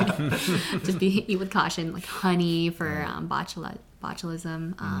just eat with caution, like honey for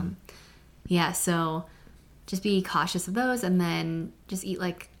botulism. So just be cautious of those, and then just eat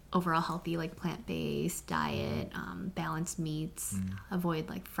like overall healthy, like plant-based diet, balanced meats. Avoid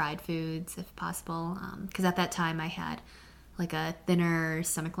like fried foods if possible, because at that time I had like a thinner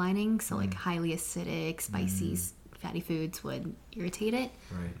stomach lining, so like highly acidic, spicy, fatty foods would irritate it.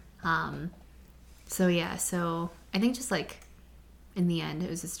 Right. So I think just like in the end, it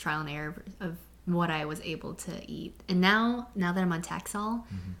was just trial and error of what I was able to eat. And now that I'm on Taxol,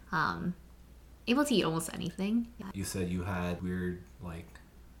 able to eat almost anything. You said you had weird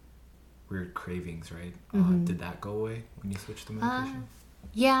cravings, right? Did that go away when you switched to medication?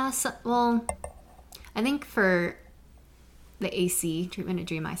 I think for the AC, treatment of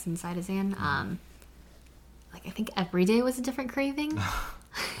Dreamycin Cytozan, I think every day was a different craving.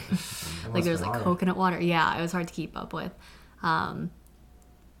 Like there was like coconut water. Yeah, it was hard to keep up with. So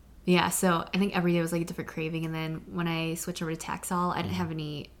I think every day was like a different craving. And then when I switched over to Taxol, I didn't have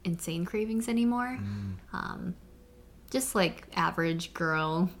any insane cravings anymore. Just like average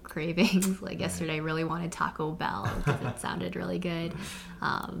girl cravings. Like yesterday I really wanted Taco Bell because it sounded really good.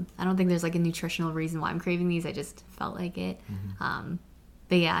 I don't think there's like a nutritional reason why I'm craving these. I just felt like it.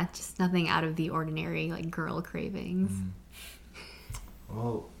 But yeah, just nothing out of the ordinary, like girl cravings.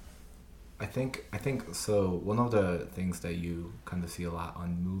 Well, I think so. One of the things that you kind of see a lot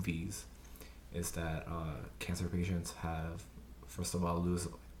on movies is that cancer patients have, first of all, lose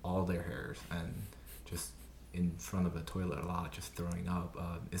all their hairs and just in front of the toilet a lot, just throwing up.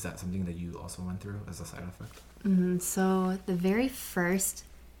 Is that something that you also went through as a side effect? So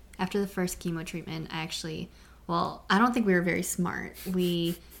after the first chemo treatment, I don't think we were very smart.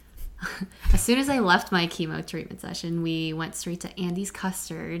 As soon as I left my chemo treatment session, we went straight to Andy's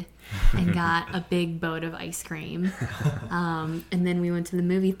Custard and got a big boat of ice cream. And then we went to the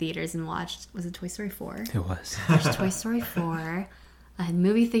movie theaters and watched, was it Toy Story 4? It was. Watched Toy Story 4. And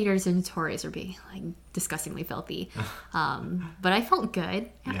movie theaters are notorious for being like disgustingly filthy. But I felt good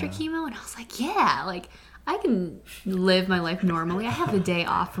after chemo, and I was like, yeah, like I can live my life normally. I have the day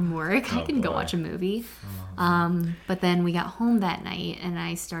off from work. I can go watch a movie. But then we got home that night, and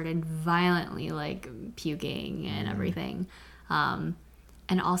I started violently like puking and everything.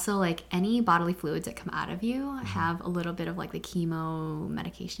 And also, like, any bodily fluids that come out of you have a little bit of, like, the chemo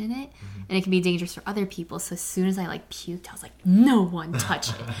medication in it. And it can be dangerous for other people. So as soon as I, like, puked, I was like, no one touch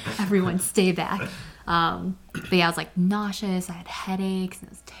it. Everyone stay back. But yeah, I was, like, nauseous. I had headaches. And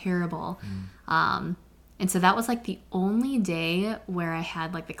it was terrible. And so that was, like, the only day where I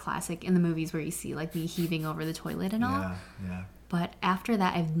had, like, the classic in the movies where you see, like, me heaving over the toilet and all. Yeah. But after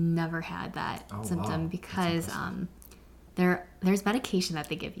that, I've never had that symptom because... there's medication that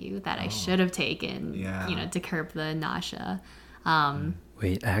they give you that I should have taken, to curb the nausea.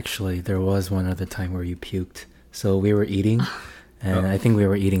 Wait, actually, there was one other time where you puked. So we were eating, and I think we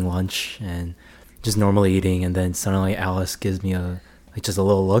were eating lunch and just normally eating, and then suddenly Alice gives me just a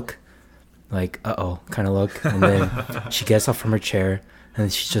little look, like uh-oh kind of look, and then she gets up from her chair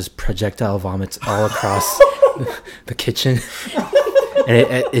and she just projectile vomits all across the kitchen. And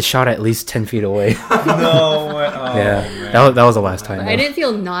it shot at least 10 feet away. No way. Oh, yeah, that was the last time. I didn't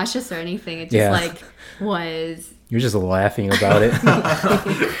feel nauseous or anything. It just was... You were just laughing about it.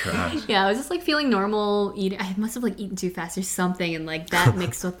 Yeah, I was just like feeling normal eating. I must have like eaten too fast or something, and like that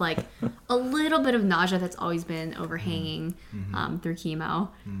mixed with like a little bit of nausea that's always been overhanging through chemo.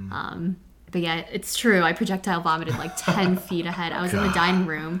 But yeah, it's true. I projectile vomited like 10 feet ahead. I was in the dining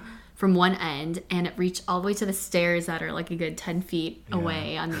room from one end, and it reached all the way to the stairs that are like a good 10 feet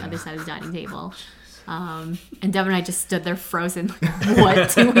away on the other side of the dining table. And Devin and I just stood there frozen. Like,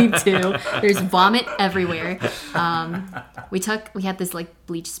 what do we do? There's vomit everywhere. We had this like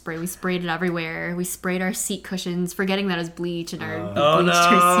bleach spray. We sprayed it everywhere. We sprayed our seat cushions, forgetting that it was bleach, and our our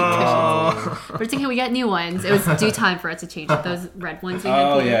seat cushions. But it's okay, we got new ones. It was due time for us to change it. Those red ones we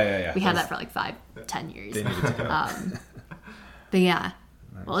had. We had that for like 5-10 years. They needed to go. But yeah.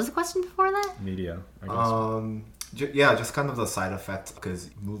 What was the question before that? Media, I guess. Just kind of the side effects, because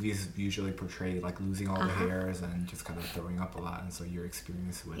movies usually portray like losing all the hairs and just kind of throwing up a lot, and so your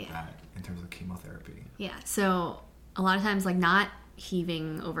experience with that in terms of chemotherapy. Yeah, so a lot of times like not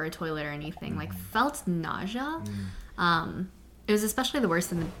heaving over a toilet or anything, like felt nausea. It was especially the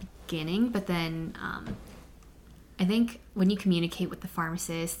worst in the beginning, but then I think when you communicate with the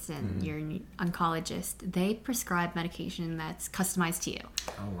pharmacists and your oncologist, they prescribe medication that's customized to you.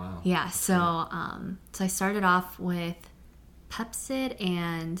 Oh, wow. Yeah, so so I started off with Pepcid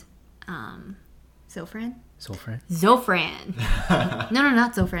and Zofran. No,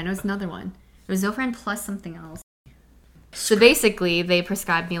 not Zofran. It was another one. It was Zofran plus something else. So basically, they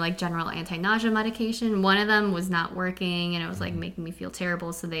prescribed me like general anti-nausea medication. One of them was not working, and it was like making me feel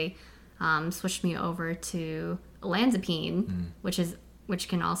terrible. So they switched me over to olanzapine, which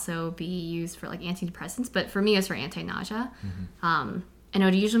can also be used for like antidepressants, but for me it's for anti-nausea. And it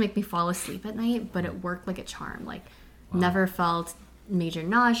would usually make me fall asleep at night, but it worked like a charm. Like never felt major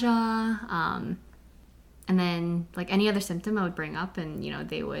nausea. And then like any other symptom I would bring up, and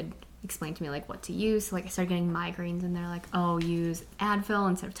they would explain to me like what to use. So like I started getting migraines, and they're like, oh, use Advil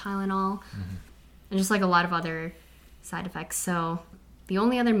instead of Tylenol, and just like a lot of other side effects. So the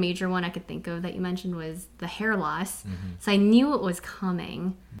only other major one I could think of that you mentioned was the hair loss. So I knew it was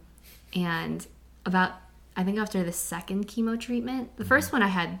coming. And I think after the second chemo treatment, the first one I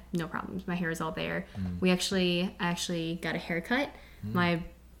had no problems. My hair was all there. I actually got a haircut. My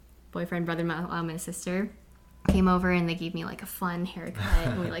boyfriend, brother-in-law, and my sister came over, and they gave me like a fun haircut.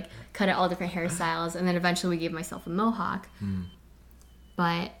 And we like cut out all different hairstyles. And then eventually we gave myself a mohawk.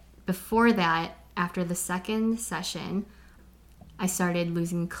 But before that, after the second session, I started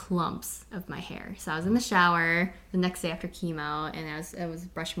losing clumps of my hair. So I was in the shower the next day after chemo, and as I was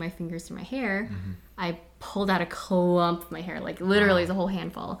brushing my fingers through my hair, I pulled out a clump of my hair, like literally it was a whole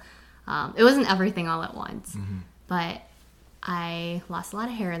handful. It wasn't everything all at once, but I lost a lot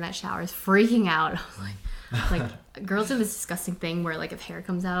of hair in that shower. I was freaking out. I was like, Like, girls do this disgusting thing where, like, if hair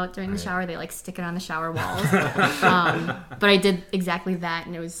comes out during the shower, they, like, stick it on the shower walls. But I did exactly that,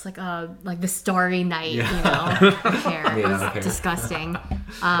 and it was like the starry night, you know, hair. It was disgusting.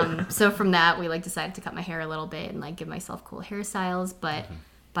 So from that, we, like, decided to cut my hair a little bit and, like, give myself cool hairstyles. But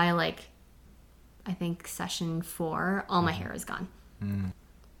by, like, I think session 4, all my hair is gone.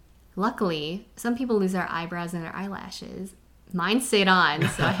 Luckily, some people lose their eyebrows and their eyelashes. Mine stayed on,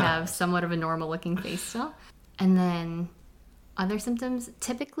 so I have somewhat of a normal looking face still. And then other symptoms,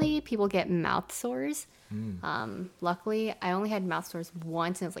 typically people get mouth sores. Luckily, I only had mouth sores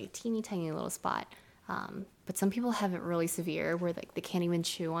once, and it was like a teeny tiny little spot. But some people have it really severe where like they can't even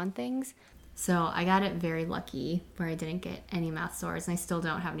chew on things. So I got it very lucky where I didn't get any mouth sores, and I still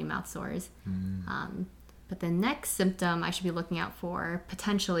don't have any mouth sores. But the next symptom I should be looking out for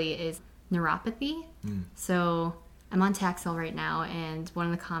potentially is neuropathy. So I'm on Taxol right now, and one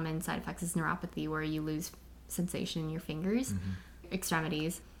of the common side effects is neuropathy, where you lose sensation in your fingers,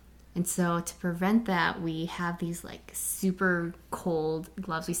 extremities. And so to prevent that, we have these like super cold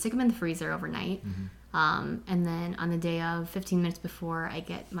gloves. We stick them in the freezer overnight. And then on the day of, 15 minutes before I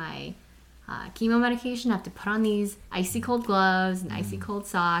get my chemo medication, I have to put on these icy cold gloves and icy cold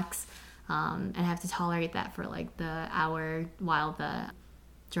socks. And I have to tolerate that for like the hour while the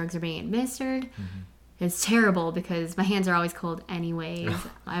drugs are being administered. It's terrible because my hands are always cold anyways.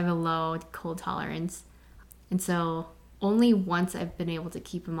 I have a low cold tolerance. And so only once I've been able to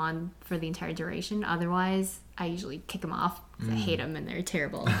keep them on for the entire duration. Otherwise, I usually kick them off because I hate them and they're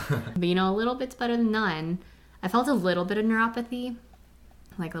terrible. But, you know, a little bit's better than none. I felt a little bit of neuropathy,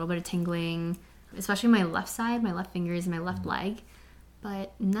 like a little bit of tingling, especially my left side, my left fingers, and my left leg.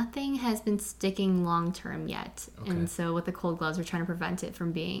 But nothing has been sticking long term yet. And so with the cold gloves, we're trying to prevent it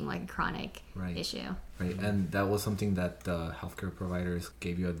from being like a chronic issue. Right. And that was something that the healthcare providers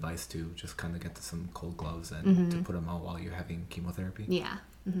gave you advice to just kind of get some cold gloves and to put them on while you're having chemotherapy? Yeah.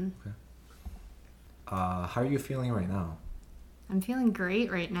 Okay. How are you feeling right now? I'm feeling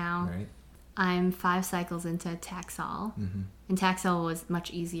great right now. Right. I'm 5 cycles into Taxol. And Taxol was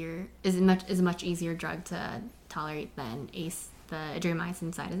is a much easier drug to tolerate than ACE, the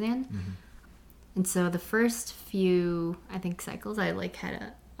adriamycin cytosine. And so the first few, I think, cycles, I like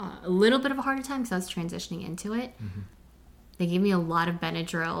had a little bit of a harder time because I was transitioning into it. They gave me a lot of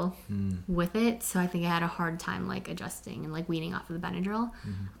Benadryl with it, so I think I had a hard time like adjusting and like weaning off of the Benadryl.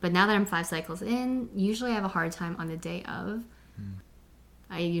 But now that I'm 5 cycles in, usually I have a hard time on the day of.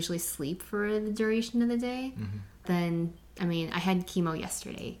 I usually sleep for the duration of the day. Then, I mean, I had chemo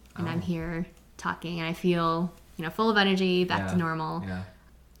yesterday, and I'm here talking, and I feel, you know, full of energy, back to normal.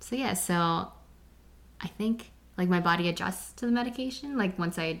 So yeah, so I think like my body adjusts to the medication, like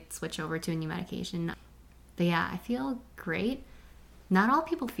once I switch over to a new medication. But yeah, I feel great. Not all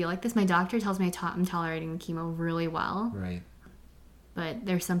people feel like this. My doctor tells me I'm tolerating the chemo really well. Right. But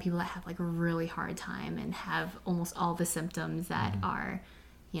there's some people that have like a really hard time and have almost all the symptoms that are,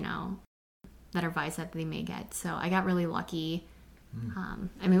 you know, that are advised that they may get. So I got really lucky. I'm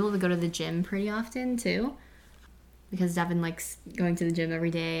able to go to the gym pretty often too, because Devin likes going to the gym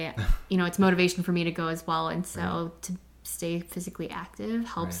every day. You know, it's motivation for me to go as well. And so to stay physically active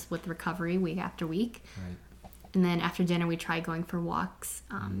helps with recovery week after week. And then after dinner, we try going for walks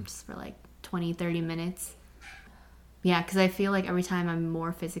just for like 20, 30 minutes. Yeah, because I feel like every time I'm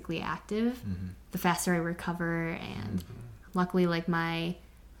more physically active, the faster I recover. And luckily, like my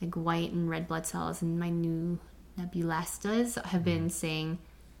like white and red blood cells and my new nebulastas have been staying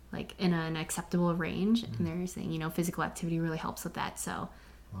like in an acceptable range. And they're saying, you know, physical activity really helps with that. So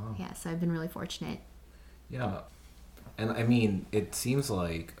yeah, so I've been really fortunate. Yeah. And I mean, it seems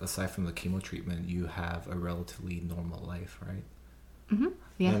like aside from the chemo treatment, you have a relatively normal life, right?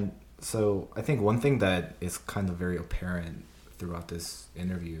 Yeah. And so I think one thing that is kind of very apparent throughout this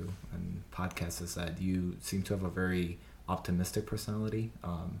interview and podcast is that you seem to have a very optimistic personality.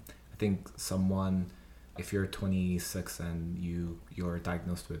 I think if you're 26 and you're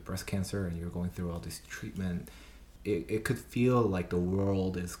diagnosed with breast cancer and you're going through all this treatment, it could feel like the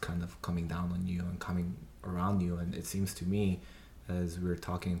world is kind of coming down on you and coming around you. And it seems to me, as we were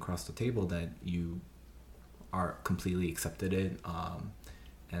talking across the table, that you are completely accepted it.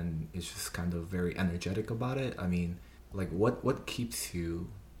 And it's just kind of very energetic about it. I mean, like what keeps you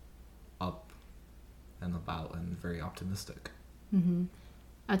up and about and very optimistic? I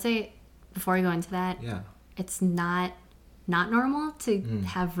would say before I go into that, it's not normal to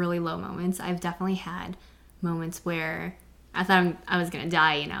have really low moments. I've definitely had moments where I thought I was gonna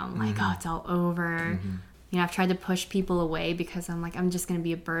die. You know, I'm like, oh, it's all over. You know, I've tried to push people away because I'm like, I'm just gonna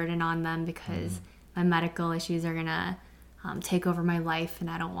be a burden on them because my medical issues are gonna take over my life, and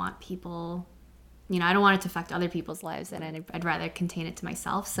I don't want people I don't want it to affect other people's lives, and I'd rather contain it to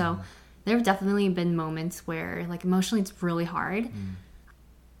myself. So there have definitely been moments where, like, emotionally it's really hard.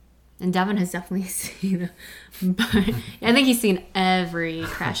 And Devin has definitely seen, but I think he's seen every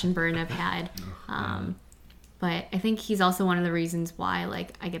crash and burn I've had. But I think he's also one of the reasons why,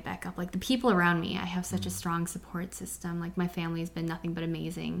 like, I get back up. Like, the people around me, I have such a strong support system. Like, my family has been nothing but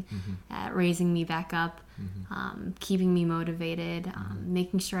amazing at raising me back up, keeping me motivated,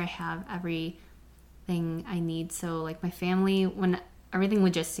 making sure I have everything I need. So, like, my family, when everything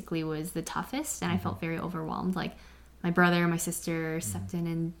logistically was the toughest and I felt very overwhelmed, like, my brother and my sister stepped in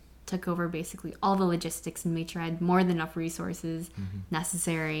and took over basically all the logistics and made sure I had more than enough resources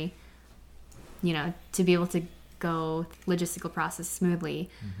necessary, to be able to go logistical process smoothly.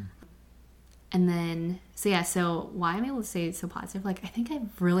 And then, so why I'm able to say it's so positive, like, I think I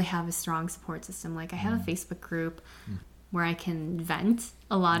really have a strong support system. Like, I have a Facebook group where I can vent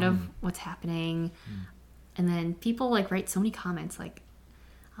a lot of what's happening. And then people, like, write so many comments, like,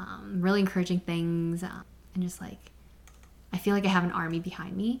 really encouraging things. And just, like, I feel like I have an army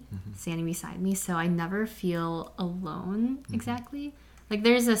behind me, standing beside me. So I never feel alone exactly. Like,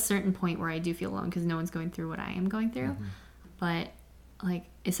 there's a certain point where I do feel alone because no one's going through what I am going through. But, like,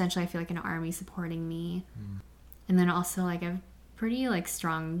 essentially I feel like an army supporting me. And then also, like, I have pretty, like,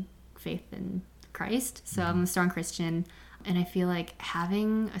 strong faith in Christ. So I'm a strong Christian. And I feel like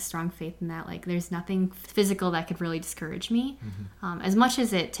having a strong faith in that, like, there's nothing physical that could really discourage me. As much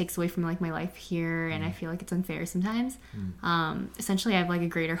as it takes away from, like, my life here and I feel like it's unfair sometimes. Essentially I have, like, a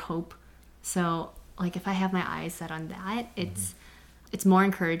greater hope. So, like, if I have my eyes set on that, it's more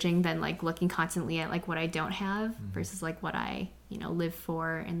encouraging than, like, looking constantly at, like, what I don't have versus, like, what I, live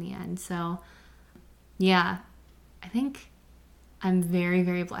for in the end. So, yeah, I think I'm very,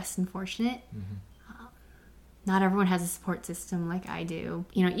 very blessed and fortunate. Not everyone has a support system like I do.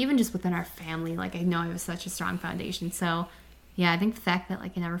 Even just within our family, like, I know I have such a strong foundation. So, yeah, I think the fact that,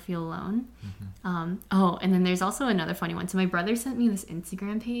 like, I never feel alone. And then there's also another funny one. So my brother sent me this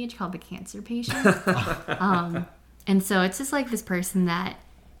Instagram page called The Cancer Patient. And so it's just, like, this person that,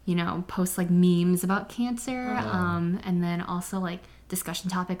 posts, like, memes about cancer. And then also, like, discussion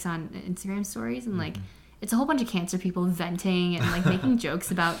topics on Instagram stories. And, like, it's a whole bunch of cancer people venting and, like, making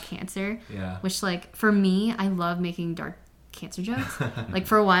jokes about cancer. Which, like, for me, I love making dark cancer jokes. Like,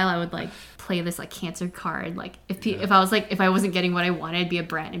 for a while I would, like, play this, like, cancer card. Like, if I was, like, if I wasn't getting what I wanted, I'd be a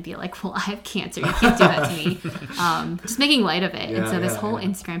brat and be like, well, I have cancer, you can't do that to me. Just making light of it. And so this whole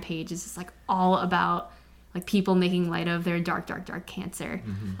Instagram page is just, like, all about, like, people making light of their dark cancer.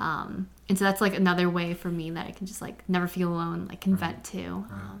 And so that's, like, another way for me that I can just, like, never feel alone, like, can vent to.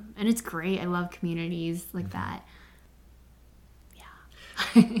 And it's great. I love communities like that.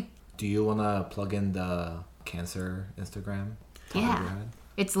 Do you want to plug in the cancer Instagram?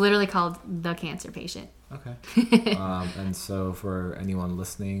 It's literally called The Cancer Patient. Okay. And so for anyone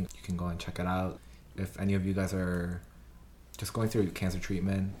listening, you can go and check it out. If any of you guys are just going through cancer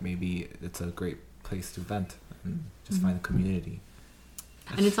treatment, maybe it's a great place to vent and just find a community.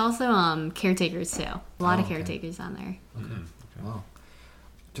 And it's also caretakers too. A lot of caretakers on there. Okay. Wow.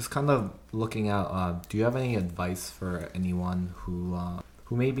 Just kind of looking out, do you have any advice for anyone who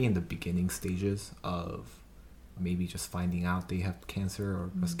may be in the beginning stages of maybe just finding out they have cancer or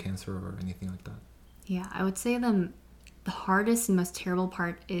breast cancer or anything like that? Yeah, I would say the hardest and most terrible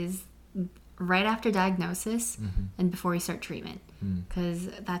part is right after diagnosis and before you start treatment, because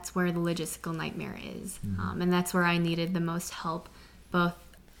that's where the logistical nightmare is. And that's where I needed the most help, both,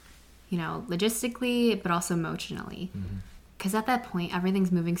 logistically, but also emotionally. Because at that point,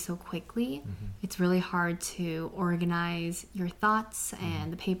 everything's moving so quickly, it's really hard to organize your thoughts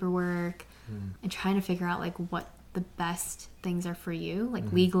and the paperwork and trying to figure out, like, what the best things are for you,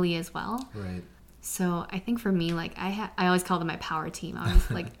 like, legally as well. Right. So I think for me, like, I always call them my power team. I was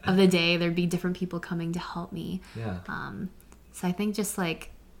like, of the day, there'd be different people coming to help me. Yeah. So I think just,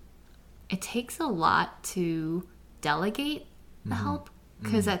 like, it takes a lot to delegate the help.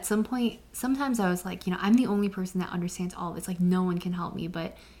 Because at some point, sometimes I was like, I'm the only person that understands all this. Like, no one can help me.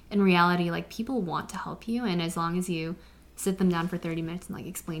 But in reality, like, people want to help you. And as long as you sit them down for 30 minutes and, like,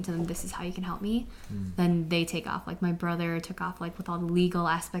 explain to them this is how you can help me, then they take off. Like, my brother took off, like, with all the legal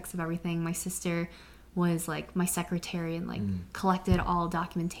aspects of everything. My sister was, like, my secretary and, like, collected all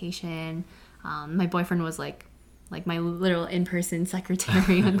documentation. My boyfriend was, like my literal in-person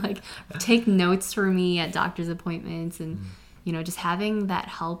secretary and, like, take notes for me at doctor's appointments. And just having that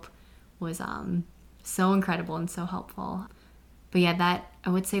help was so incredible and so helpful. But yeah, that, I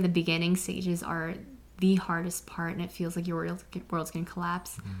would say the beginning stages are the hardest part, and it feels like your world's going to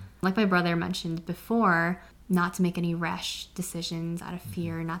collapse. Like my brother mentioned before, not to make any rash decisions out of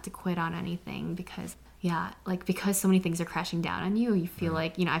fear, not to quit on anything, because because so many things are crashing down on you, you feel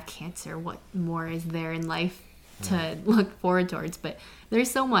like, I have cancer, what more is there in life to look forward towards? But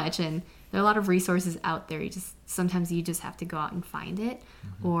there's so much, and there are a lot of resources out there. Sometimes you just have to go out and find it,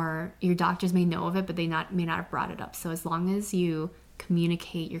 or your doctors may know of it, but they may not have brought it up. So as long as you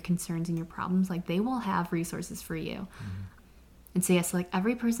communicate your concerns and your problems, like, they will have resources for you. And so yes, like,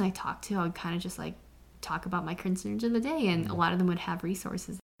 every person I talk to, I would kind of just like talk about my concerns of the day, and a lot of them would have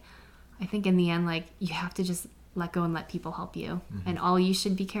resources. I think in the end, like, you have to just let go and let people help you. And all you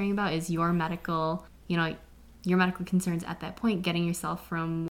should be caring about is your medical concerns at that point, getting yourself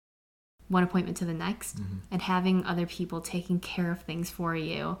from one appointment to the next, and having other people taking care of things for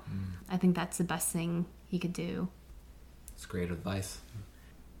you. I think that's the best thing you could do. It's great advice.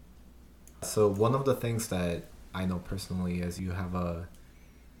 So one of the things that I know personally is you have a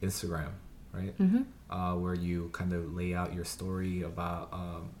Instagram, right? Where you kind of lay out your story about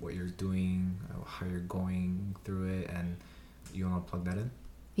what you're doing, how you're going through it, and you want to plug that in?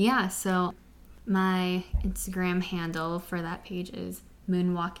 Yeah, so my Instagram handle for that page is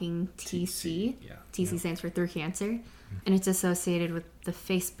Moonwalking TC. TC stands for Through Cancer. And it's associated with the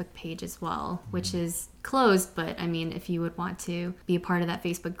Facebook page as well, which is closed. But I mean, if you would want to be a part of that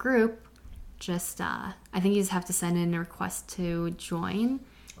Facebook group, just I think you just have to send in a request to join.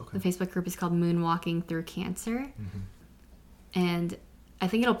 The Facebook group is called Moonwalking Through Cancer. And I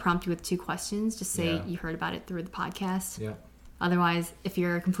think it'll prompt you with 2 questions. Just say you heard about it through the podcast. Otherwise, if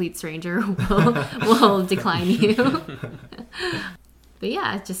you're a complete stranger, we'll decline you. But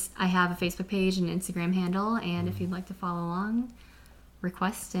yeah, I have a Facebook page and Instagram handle, and if you'd like to follow along,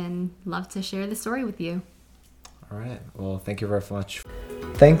 request, and love to share the story with you. All right. Well, thank you very much.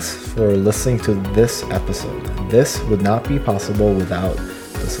 Thanks for listening to this episode. This would not be possible without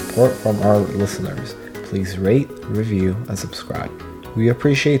the support from our listeners. Please rate, review, and subscribe. We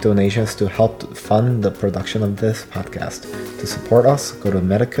appreciate donations to help fund the production of this podcast. To support us, go to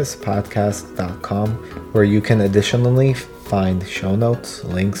medicuspodcast.com, where you can additionally find show notes,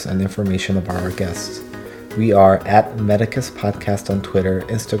 links, and information about our guests. We are at Medicus Podcast on Twitter,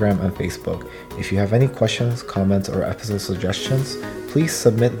 Instagram, and Facebook. If you have any questions, comments, or episode suggestions, please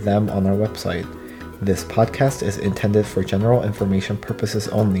submit them on our website. This podcast is intended for general information purposes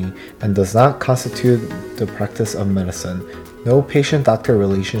only and does not constitute the practice of medicine. No patient-doctor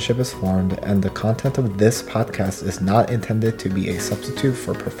relationship is formed, and the content of this podcast is not intended to be a substitute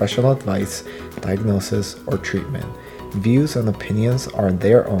for professional advice, diagnosis, or treatment. Views and opinions are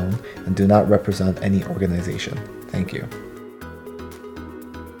their own and do not represent any organization. Thank you.